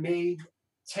 I made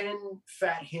 10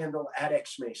 fat handle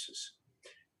ADEX maces.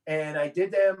 And I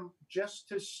did them just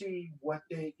to see what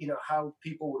how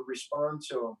people would respond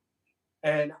to them.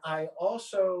 And I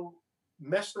also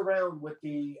messed around with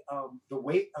the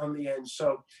weight on the end.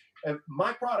 So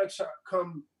my products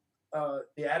come the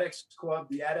ADEX Club,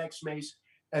 the ADEX mace,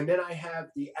 and then I have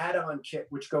the add-on kit,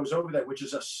 which goes over that, which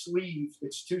is a sleeve.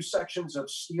 It's 2 sections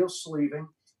of steel sleeving.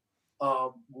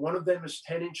 One of them is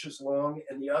 10 inches long,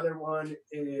 and the other one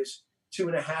is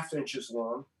 2.5 inches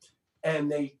long.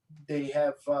 And they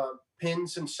have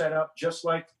pins and set up just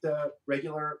like the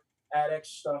regular ADEX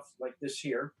stuff like this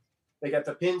here. They got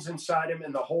the pins inside them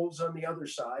and the holes on the other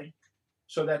side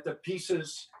so that the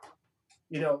pieces,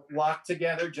 you know, lock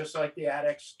together just like the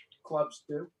ADEX clubs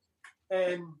do.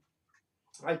 And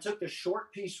I took the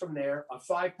short piece from there, a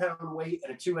 5-pound weight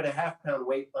and a 2.5-pound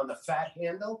weight on the fat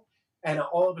handle. And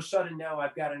all of a sudden now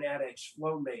I've got an ADEX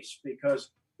Flow mace,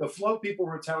 because the Flow people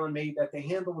were telling me that the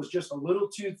handle was just a little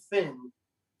too thin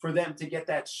for them to get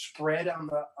that spread on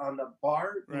the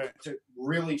bar, right, to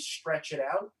really stretch it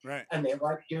out. Right. And they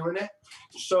like doing it.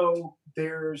 So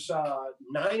there's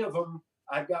 9 of them.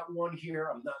 I've got one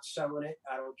here. I'm not selling it.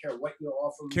 I don't care what you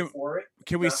offer me for it.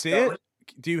 Can we see it?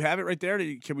 Do you have it right there?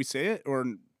 Can we see it? Or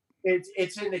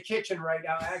it's in the kitchen right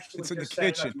now. Actually, it's in the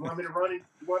kitchen. You want me to run it?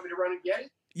 You want me to run and get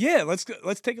it? Yeah, let's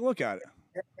take a look at it.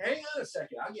 Hang on a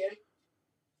second. I'll get it.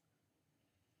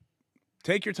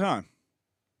 Take your time.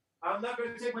 I'm not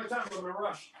going to take my time. I'm going to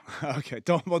rush. Okay,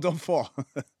 don't fall.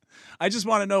 I just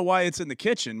want to know why it's in the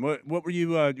kitchen. What were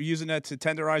you using that to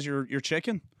tenderize your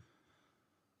chicken?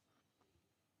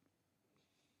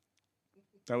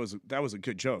 That was a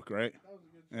good joke, right? That was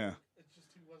a good joke. Yeah. It's just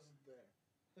he wasn't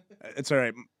there. It's all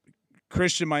right.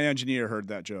 Christian, my engineer, heard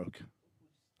that joke.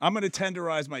 I'm going to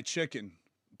tenderize my chicken,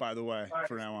 by the way,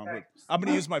 from now on. I'm going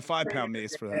to use my 5-pound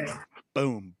mace for that.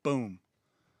 Boom, boom.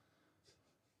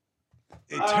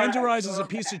 It tenderizes a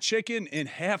piece of chicken in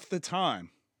half the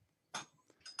time.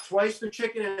 Twice the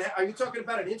chicken. Are you talking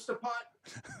about an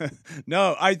Instapot?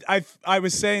 No, I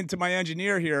was saying to my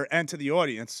engineer here and to the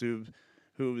audience who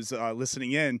was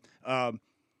listening in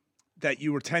that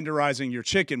you were tenderizing your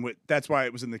chicken. That's why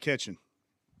it was in the kitchen.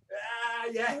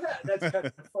 Yeah, that's kind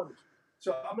of funny.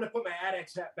 So I'm going to put my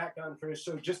ADEX hat back on for this,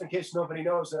 so just in case nobody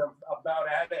knows that I'm about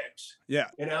ADEX. Yeah.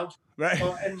 You know? Right.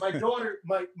 And my daughter,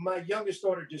 my youngest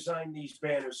daughter designed these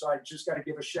banners, so I just got to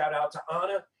give a shout out to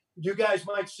Anna. You guys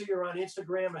might see her on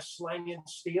Instagram as Slangin'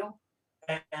 Steel.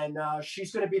 And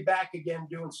she's going to be back again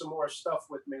doing some more stuff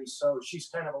with me, so she's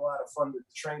kind of a lot of fun to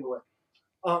train with.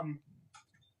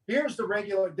 Here's the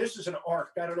regular, this is an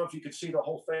arc. I don't know if you can see the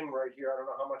whole thing right here. I don't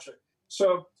know how much.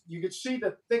 So you can see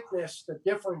the thickness, the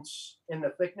difference in the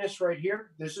thickness right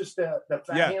here. This is the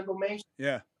fat handle mace.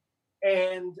 Yeah.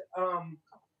 And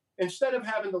instead of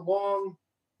having the long,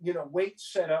 weight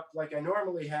setup like I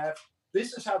normally have,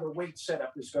 this is how the weight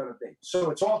setup is going to be. So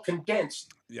it's all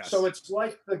condensed. Yes. So it's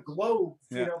like the globe,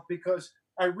 because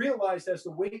I realized as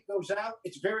the weight goes out,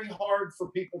 it's very hard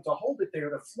for people to hold it there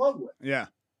to flow with. Yeah.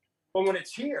 But when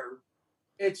it's here,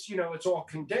 it's, it's all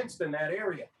condensed in that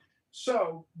area.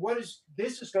 So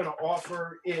this is going to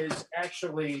offer is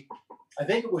actually, I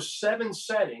think it was 7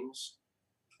 settings,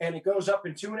 and it goes up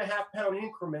in 2.5-pound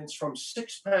increments from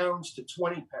 6 pounds to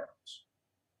 20 pounds.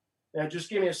 Now, just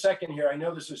give me a second here. I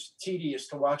know this is tedious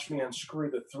to watch me unscrew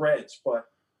the threads, but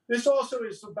this also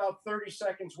is about 30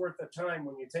 seconds worth of time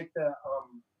when you take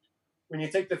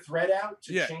the thread out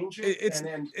to change it.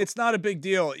 It's not a big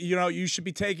deal. You should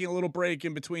be taking a little break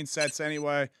in between sets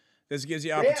anyway. This gives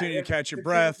you opportunity to catch your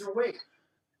breath.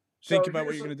 Think So about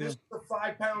what you're gonna this do. is a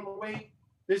 5 pound weight.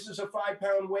 This is a 5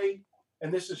 pound weight,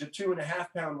 and this is a 2.5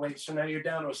 pound weight. So now you're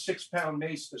down to a 6 pound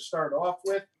mace to start off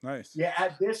with. Nice. You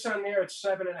add this on there, it's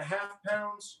 7.5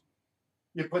 pounds.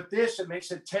 You put this, it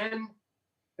makes it 10.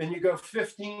 Then you go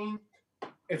 15.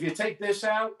 If you take this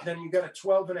out, then you got a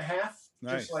 12.5,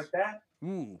 Nice. just like that.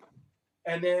 Ooh.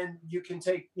 And then you can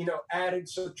take, add and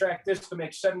subtract this to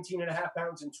make 17.5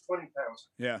 pounds and 20 pounds.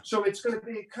 Yeah. So it's going to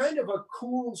be kind of a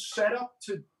cool setup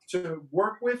to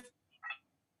work with.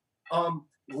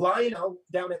 Lionel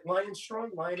down at Lion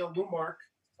Strong, Lionel Lumark,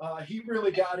 he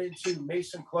really got into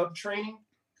Mason Club training.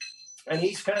 And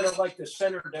he's kind of like the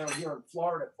center down here in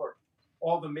Florida for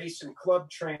all the Mason Club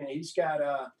training. He's got,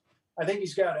 I think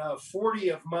he's got 40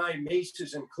 of my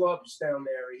maces and clubs down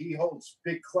there. He holds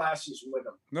big classes with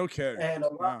them. No kidding. And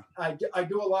I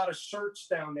do a lot of certs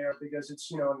down there because it's,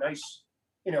 nice,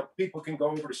 people can go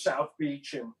over to South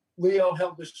Beach, and Leo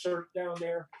held the cert down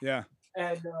there. Yeah.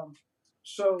 And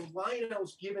so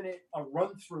Lionel's given it a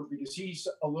run through because he's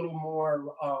a little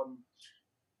more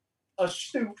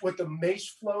astute with the mace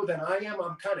flow than I am.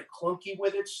 I'm kind of clunky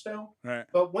with it still. Right.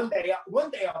 But one day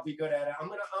I'll be good at it.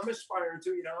 I'm aspiring to,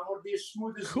 I want to be as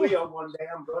smooth as Leo one day.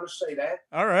 I'm going to say that.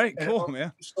 All right. And, Cool,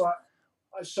 man.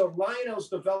 So Lionel's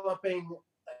developing,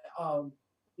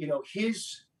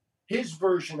 his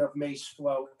version of mace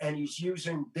flow, and he's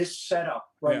using this setup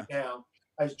right now.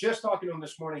 I was just talking to him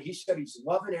this morning. He said he's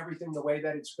loving everything the way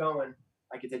that it's going.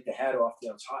 I could take the hat off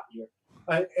now. It's hot here.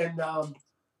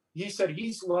 He said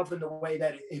he's loving the way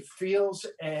that it feels,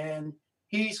 and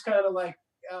he's kind of like,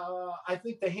 I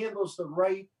think the handle's the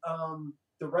right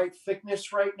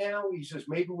thickness right now. He says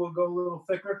maybe we'll go a little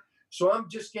thicker. So I'm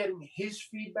just getting his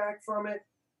feedback from it.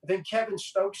 I think Kevin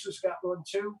Stokes has got one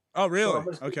too. Oh, really?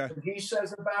 So Okay. He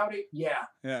says about it. Yeah.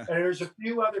 Yeah. And there's a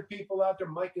few other people out there.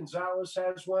 Mike Gonzalez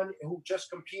has one who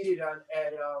just competed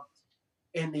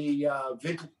in the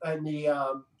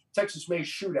Texas Mace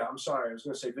Shootout. I'm sorry, I was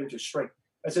going to say Vintage Strength.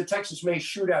 It's a Texas Mace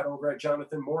Shootout over at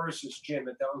Jonathan Morris's gym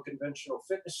at the Unconventional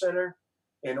Fitness Center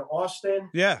in Austin.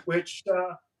 Yeah. Which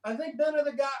I think none of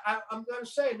the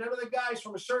guys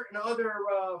from a certain other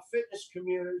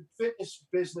fitness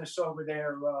business over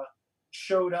there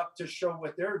showed up to show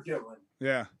what they're doing.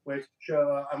 Yeah. Which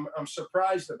I'm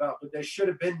surprised about, but they should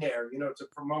have been there, to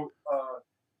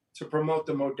promote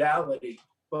the modality.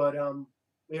 But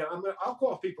I'll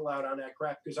call people out on that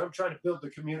crap because I'm trying to build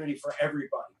the community for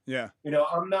everybody. Yeah.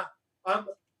 I'm not, the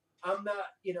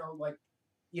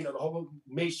whole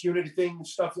Mace Unity thing and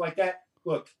stuff like that.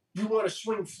 Look, you want to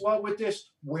swing flow with this,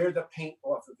 wear the paint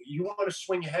off of it. You want to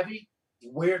swing heavy,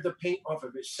 wear the paint off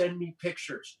of it. Send me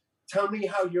pictures. Tell me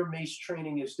how your mace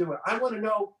training is doing. I want to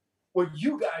know what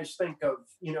you guys think of,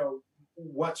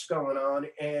 what's going on,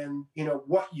 and,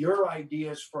 what your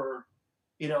ideas for,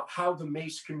 how the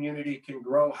mace community can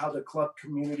grow, how the club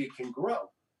community can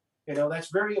grow. That's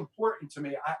very important to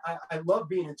me. I love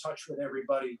being in touch with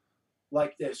everybody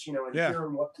like this, and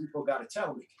hearing what people got to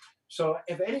tell me. So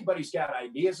if anybody's got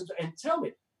ideas, and tell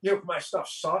me, if my stuff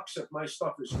sucks, if my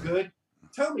stuff is good,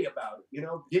 tell me about it.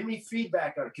 Give me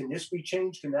feedback on it. Can this be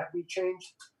changed? Can that be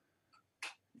changed?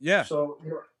 Yeah. So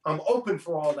I'm open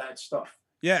for all that stuff.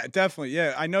 Yeah, definitely.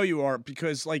 Yeah, I know you are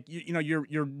because, like,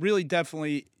 you're really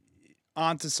definitely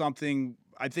onto something.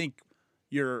 I think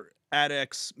your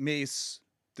ADX Mace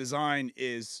design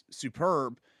is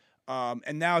superb,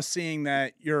 and now seeing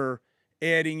that you're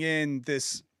adding in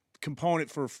this component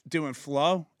for doing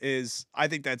flow I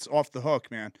think that's off the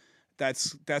hook, man.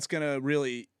 That's gonna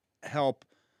really help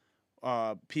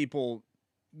people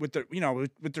with their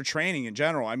with their training in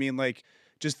general. I mean, like,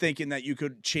 just thinking that you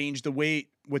could change the weight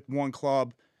with one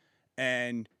club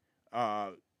and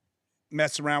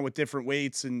mess around with different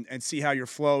weights and see how your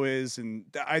flow is, and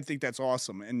I think that's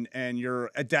awesome. And you're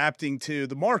adapting to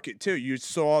the market too. You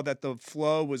saw that the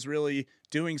flow was really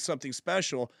doing something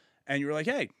special, and you were like,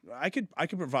 hey, I could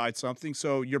provide something.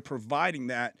 So you're providing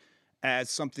that as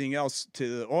something else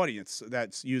to the audience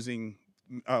that's using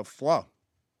flow.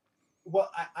 Well,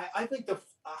 I think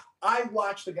I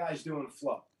watch the guys doing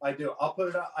flow. I do. I'll put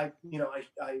it up. I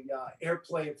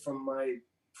airplay it from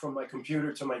my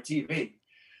computer to my TV,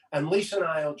 and Lisa and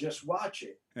I'll just watch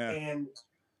it. Yeah. And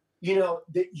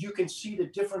you can see the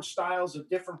different styles of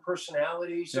different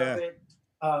personalities of it.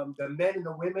 The men and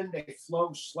the women, they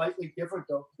flow slightly different.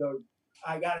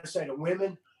 I gotta say, the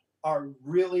women are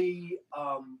really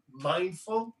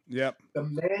mindful. Yep. The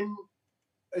men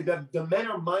are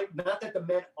not that the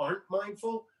men aren't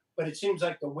mindful, but it seems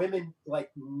like the women like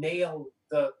nail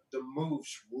the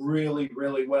moves really,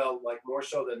 really well, like more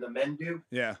so than the men do.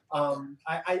 Yeah.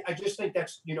 I just think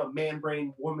that's, man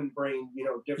brain, woman brain,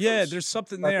 Yeah, difference. there's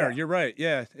something Like there. that. You're right.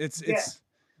 Yeah. Yeah. It's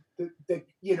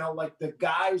Like the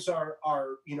guys are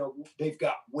they've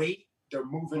got weight, they're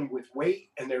moving with weight,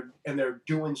 and they're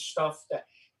doing stuff that,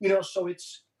 so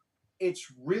it's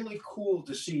really cool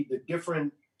to see the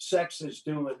different sexes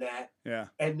doing that, yeah.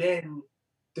 and then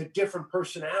the different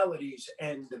personalities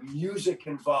and the music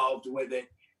involved with it,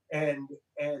 and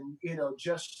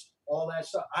just all that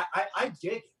stuff. I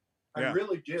dig it. I Yeah.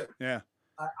 really do. Yeah.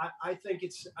 I think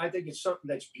it's something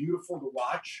that's beautiful to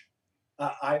watch.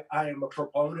 I am a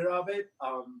proponent of it.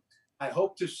 I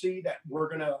hope to see that we're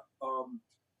gonna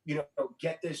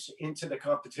get this into the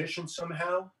competition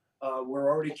somehow. We're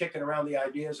already kicking around the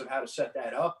ideas of how to set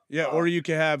that up. Yeah, or you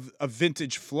could have a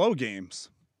vintage flow games.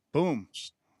 Boom.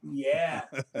 Yeah,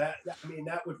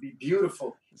 that would be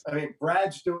beautiful. I mean,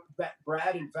 Brad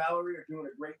and Valerie are doing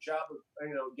a great job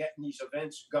of getting these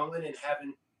events going and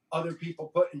having other people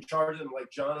put in charge of them,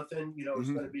 like Jonathan. Is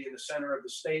going to be in the center of the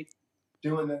state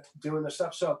doing the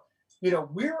stuff. So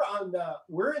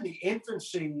we're in the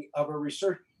infancy of a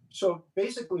research. So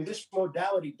basically, this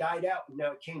modality died out and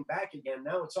now it came back again.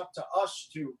 Now it's up to us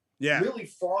to really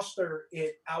foster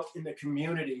it out in the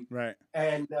community, right?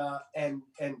 And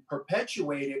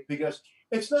perpetuate it, because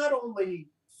it's not only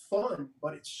fun,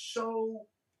 but it's so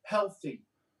healthy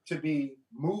to be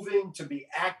moving, to be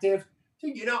active.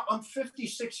 I'm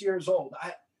 56 years old.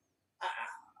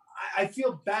 I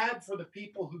feel bad for the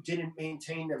people who didn't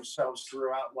maintain themselves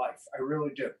throughout life. I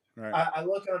really do. Right. I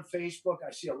look on Facebook.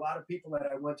 I see a lot of people that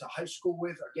I went to high school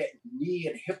with are getting knee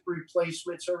and hip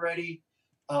replacements already.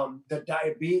 The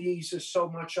diabetes is so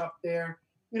much up there,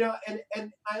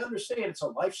 and I understand it's a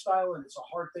lifestyle and it's a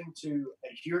hard thing to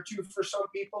adhere to for some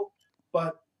people,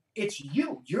 but it's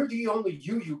you. You're the only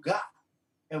you got,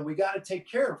 and we got to take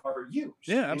care of our yous.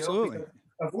 Yeah, absolutely.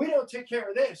 If we don't take care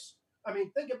of this, I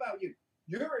mean, think about you.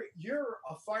 You're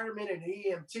a fireman and an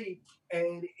EMT,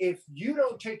 and if you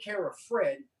don't take care of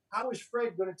Fred, how is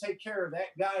Fred going to take care of that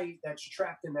guy that's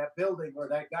trapped in that building, or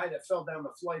that guy that fell down the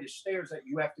flight of stairs that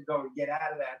you have to go and get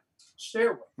out of that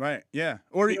stairway? Right. Yeah.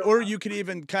 Or you could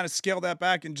even kind of scale that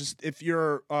back and just if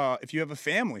you have a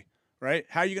family, right?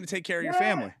 How are you going to take care of your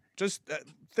family? Just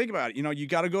think about it. You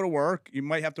got to go to work. You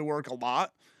might have to work a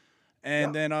lot.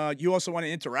 And then you also want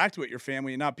to interact with your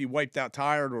family and not be wiped out,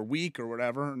 tired, or weak, or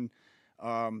whatever. And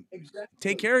exactly.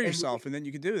 Take care of yourself, and then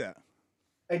you can do that.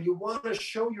 And you want to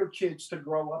show your kids to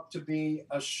grow up to be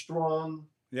a strong,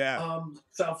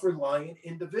 self-reliant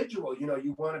individual.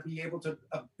 You want to be able to,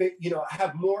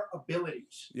 have more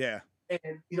abilities. Yeah.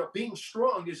 And being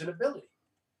strong is an ability.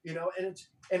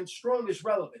 And strong is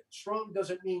relevant. Strong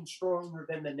doesn't mean stronger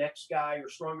than the next guy or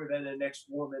stronger than the next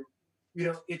woman.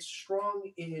 It's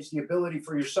strong is the ability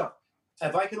for yourself.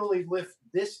 If I can only lift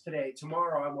this today,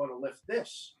 tomorrow I want to lift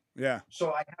this. Yeah.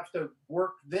 So I have to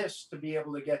work this to be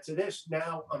able to get to this.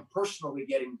 Now I'm personally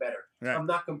getting better. Right. I'm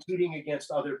not competing against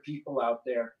other people out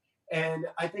there. And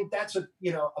I think that's a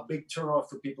big turnoff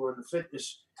for people in the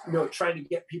fitness, trying to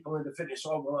get people into fitness.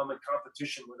 Oh, well, I'm in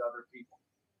competition with other people.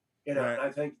 Right. And I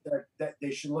think that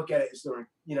they should look at it as they're,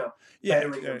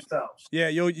 bettering themselves. Yeah.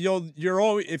 You're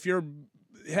always, if you're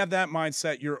have that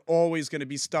mindset, you're always going to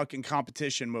be stuck in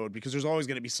competition mode, because there's always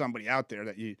going to be somebody out there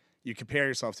that you compare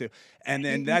yourself to, and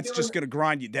then that's just going to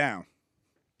grind you down.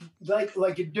 Like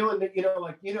you're doing the, you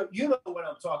know what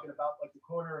I'm talking about, like the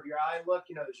corner of your eye look.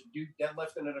 There's a dude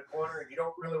deadlifting in a corner, and you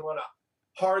don't really want to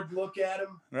hard look at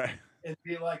him, right? And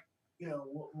be like,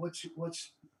 what's he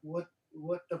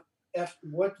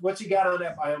got on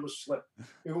that? I almost slipped.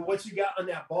 What's he got on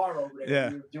that bar over there? Yeah.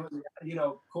 You're doing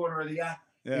the, corner of the eye.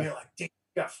 Yeah. And you're like, dang,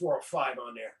 you got 405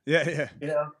 on there. Yeah.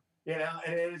 Yeah.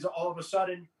 And it is all of a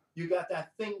sudden you got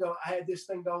that thing going. I had this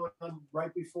thing going on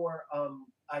right before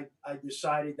I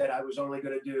decided that I was only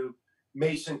going to do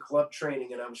Mason club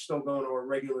training, and I was still going to a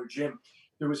regular gym.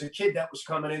 There was a kid that was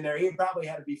coming in there. He probably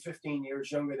had to be 15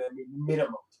 years younger than me,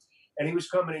 minimum. And he was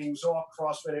coming in. He was all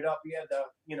CrossFitted up. He had the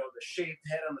shaved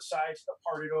head on the sides, the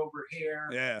parted over hair.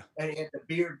 Yeah. And he had the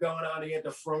beard going on. He had the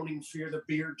Froning Fear the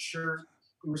Beard shirt.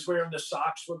 He was wearing the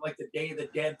socks with like the Day of the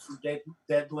Dead for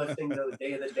deadlifting, the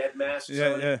Day of the Dead masks.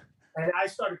 Yeah. And I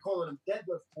started calling him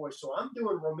Deadlift Boy. So I'm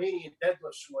doing Romanian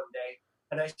deadlifts one day,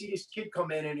 and I see this kid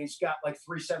come in, and he's got like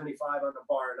 375 on the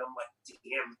bar, and I'm like,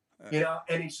 damn,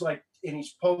 and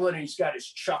he's pulling, and he's got his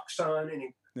chucks on,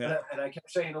 and I kept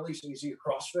saying, Elisa, is he a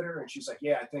CrossFitter? And she's like,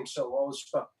 yeah, I think so. All this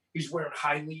stuff. He's wearing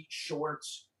high-leat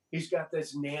shorts. He's got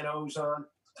this nanos on,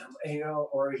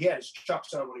 or he had his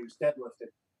chucks on when he was deadlifting.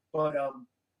 But,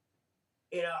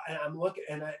 and I'm looking,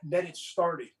 and then it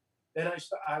started. Then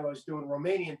I was doing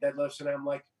Romanian deadlifts, and I'm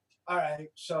like, all right,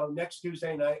 so next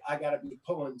Tuesday night I got to be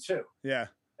pulling too. Yeah.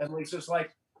 And Lisa's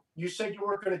like, you said you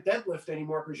weren't going to deadlift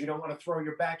anymore because you don't want to throw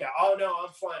your back out. Oh no,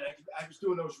 I'm fine. I was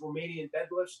doing those Romanian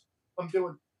deadlifts. I'm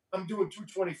doing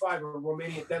 225 or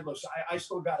Romanian deadlifts. I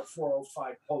still got a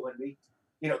 405 pull in me.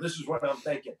 This is what I'm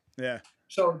thinking. Yeah.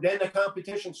 So then the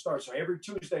competition starts. So every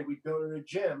Tuesday we'd go to the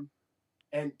gym,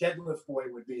 and Deadlift Boy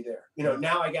would be there.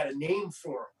 Now I got a name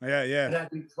for him. Yeah, yeah. And I'd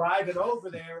be driving over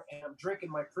there, and I'm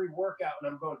drinking my pre-workout, and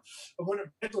I'm going, I wonder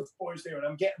if Deadlift Boy's there, and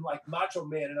I'm getting like Macho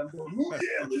Man, and I'm going, oh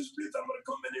yeah, Elizabeth, I'm gonna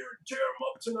come in here and tear him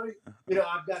up tonight.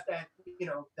 I've got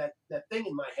that, that thing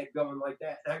in my head going like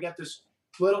that, and I got this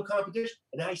little competition,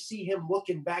 and I see him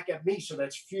looking back at me, so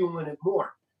that's fueling it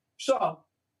more. So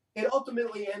it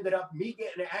ultimately ended up me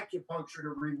getting an acupuncture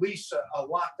to release a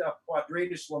locked up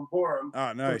quadratus lumborum.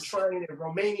 Oh, nice. From trying a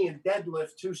Romanian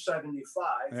deadlift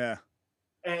 275. Yeah.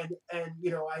 And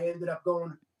I ended up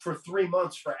going for 3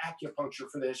 months for acupuncture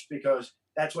for this because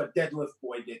that's what Deadlift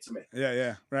Boy did to me. Yeah,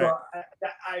 yeah, right. So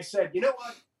I said, you know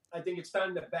what? I think it's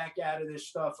time to back out of this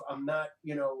stuff. I'm not,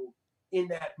 in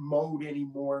that mode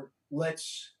anymore.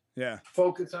 Let's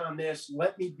focus on this.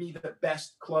 Let me be the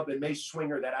best club and mace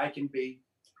swinger that I can be.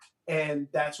 And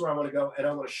that's where I want to go, and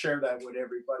I want to share that with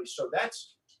everybody. So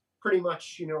that's pretty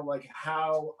much, like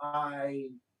how I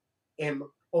am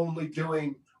only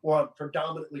doing, or I'm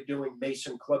predominantly doing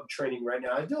Mason club training right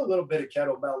now. I do a little bit of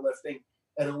kettlebell lifting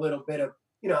and a little bit of,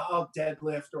 I'll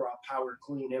deadlift or I'll power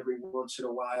clean every once in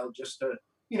a while just to,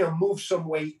 move some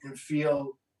weight and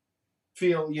feel,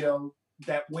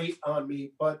 that weight on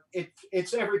me. But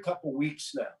it's every couple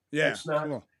weeks now. Yeah,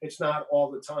 it's not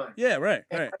all the time. Yeah, right,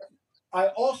 right. I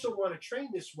also want to train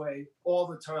this way all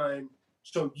the time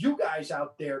so you guys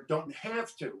out there don't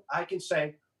have to. I can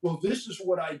say, well, this is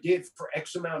what I did for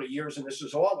X amount of years, and this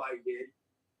is all I did,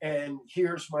 and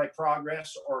here's my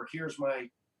progress, or here's my,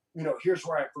 here's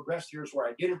where I progressed, here's where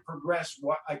I didn't progress,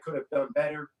 what I could have done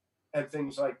better, and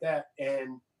things like that.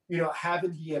 And,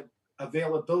 having the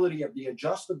availability of the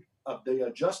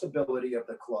adjustability of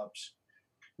the clubs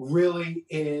really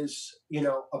is,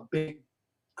 a big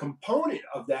component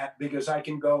of that, because I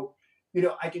can go,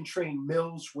 I can train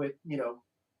mills with,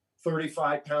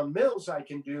 35-pound mills I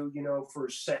can do, for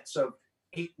sets of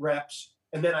 8 reps.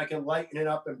 And then I can lighten it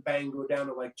up and bang, go down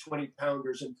to like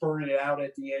 20-pounders and burn it out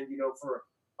at the end, for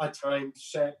a timed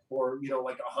set, or,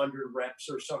 like 100 reps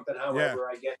or something, however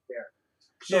I get there.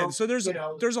 So there's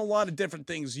a lot of different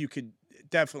things you could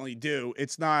definitely do.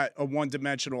 It's not a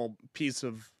one-dimensional piece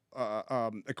of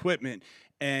equipment.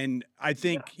 And I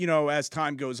think, as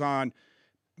time goes on,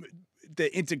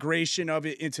 the integration of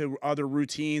it into other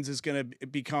routines is going to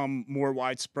become more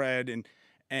widespread.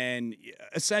 And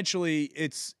essentially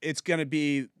it's going to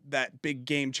be that big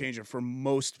game changer for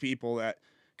most people that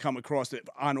come across it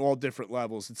on all different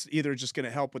levels. It's either just going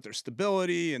to help with their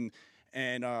stability and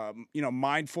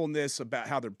mindfulness about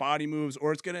how their body moves,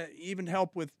 or it's going to even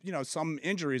help with, some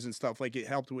injuries and stuff, like it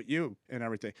helped with you and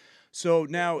everything. So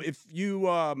now if you,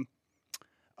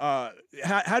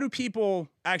 how do people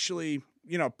actually,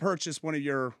 purchase one of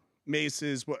your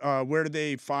maces? Where do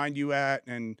they find you at?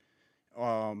 And,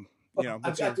 I've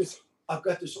got this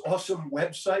awesome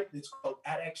website. It's called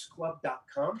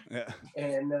adxclub.com. Yeah.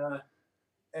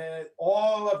 And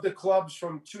all of the clubs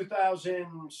from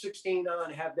 2016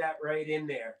 on have that right in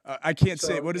there. I can't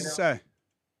say it. What does it say?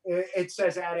 It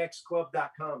says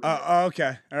adxclub.com.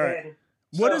 Okay. All right.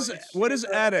 What does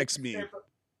ADX mean?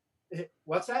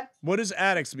 What's that? What does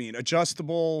ADX mean?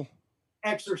 Adjustable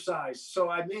exercise.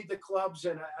 So I made the clubs,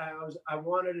 and I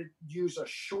wanted to use a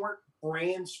short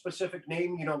brand specific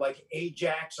name, like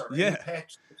Ajax or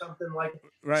Apex or something like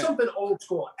something old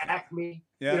school, Acme.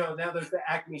 Now there's the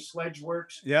Acme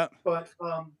Sledgeworks. Yeah. But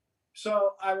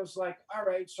so I was like, all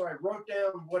right. So I wrote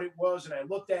down what it was, and I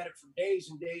looked at it for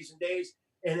days and days and days,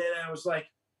 and then I was like,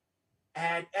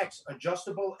 ADX,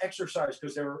 adjustable exercise,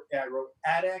 because I wrote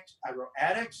ADX,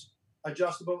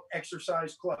 adjustable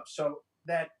exercise club. So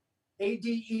that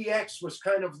ADEX was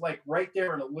kind of like right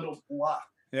there in a little block.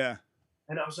 Yeah.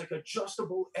 And I was like,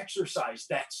 adjustable exercise.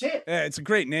 That's it. Yeah, it's a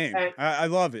great name. I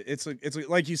love it. It's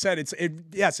like you said,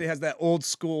 it has that old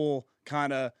school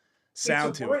kind of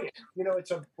sound to it.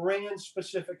 It's a brand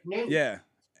specific name. Yeah.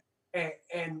 And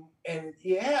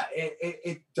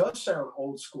it does sound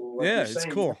old school. Like it's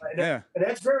cool. And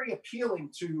that's very appealing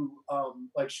to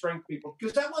like strength people,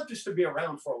 because I want this to be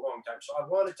around for a long time. So I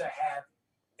wanted to have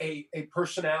a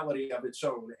personality of its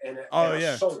own and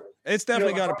a soul. It's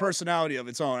definitely got a personality of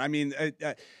its own. I mean,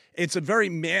 it's a very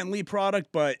manly product,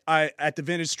 but at the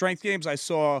Vintage Strength Games, I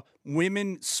saw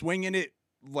women swinging it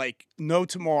like no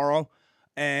tomorrow.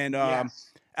 And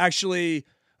actually,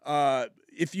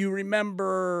 if you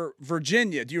remember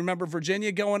Virginia, do you remember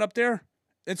Virginia going up there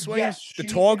and swinging? Yes, The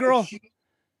tall girl?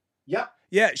 Yep.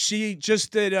 Yeah, she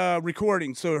just did a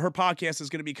recording, so her podcast is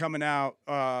going to be coming out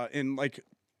in like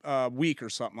a week or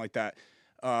something like that.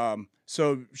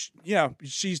 So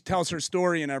she tells her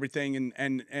story and everything,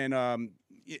 and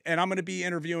I'm going to be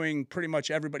interviewing pretty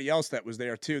much everybody else that was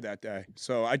there too that day.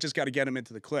 So I just got to get them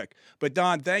into the click. But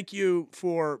Don, thank you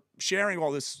for sharing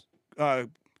all this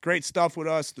great stuff with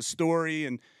us, the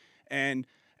story, and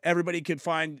everybody could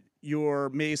find your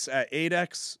mace at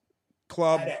ADEX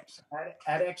Club.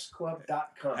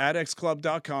 ADEXclub.com.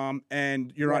 ADEXclub.com,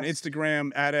 and you're on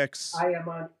Instagram, ADEX. I am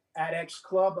on ADEX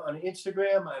Club on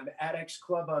Instagram. I'm ADEX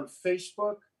Club on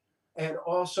Facebook, and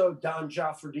also Don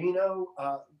Giaffredino.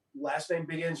 Last name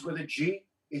begins with a G.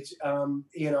 It's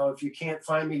if you can't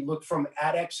find me, look from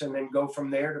ADEX and then go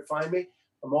from there to find me.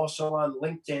 I'm also on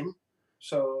LinkedIn,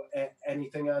 so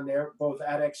anything on there, both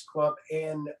ADEX Club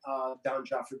and Don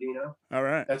Giaffredino. All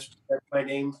right, that's my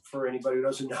name for anybody who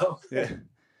doesn't know. Yeah,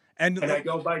 and I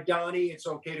go by Donnie. It's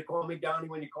okay to call me Donnie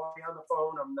when you call me on the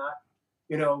phone. I'm not,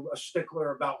 a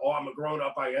stickler about, I'm a grown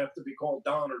up, I have to be called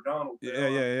Don or Donald.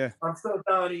 Yeah. I'm still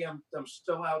Donnie. I'm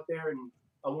still out there, and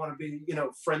I want to be,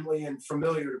 friendly and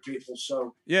familiar to people.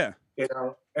 So yeah,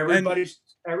 everybody's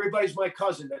my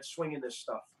cousin that's swinging this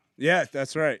stuff. Yeah,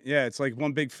 that's right. Yeah, it's like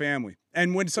one big family.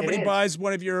 And when somebody buys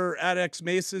one of your ADEX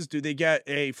maces, do they get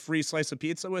a free slice of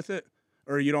pizza with it,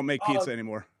 or you don't make pizza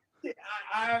anymore?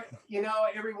 I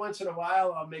every once in a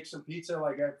while I'll make some pizza,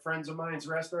 like at friends of mine's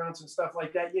restaurants and stuff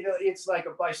like that. It's like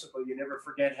a bicycle. You never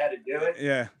forget how to do it.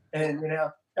 Yeah. And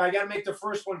I got to make the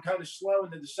first one kind of slow,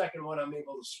 and then the second one I'm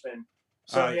able to spin.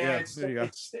 So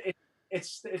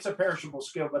it's a perishable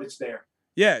skill, but it's there.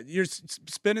 Yeah, you're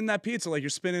spinning that pizza like you're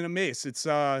spinning a mace. It's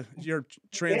your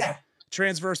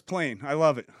transverse plane. I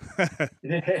love it.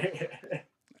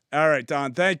 All right,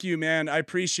 Don. Thank you, man. I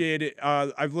appreciate it.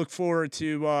 I look forward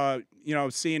to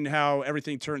seeing how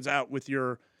everything turns out with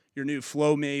your new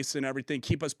flow mace and everything.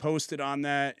 Keep us posted on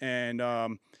that, and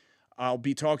I'll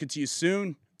be talking to you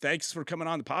soon. Thanks for coming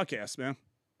on the podcast, man.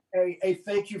 Hey,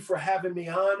 thank you for having me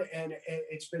on, and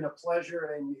it's been a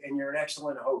pleasure, and you're an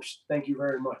excellent host. Thank you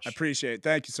very much. I appreciate it.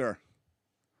 Thank you, sir.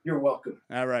 You're welcome.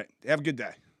 All right. Have a good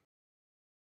day.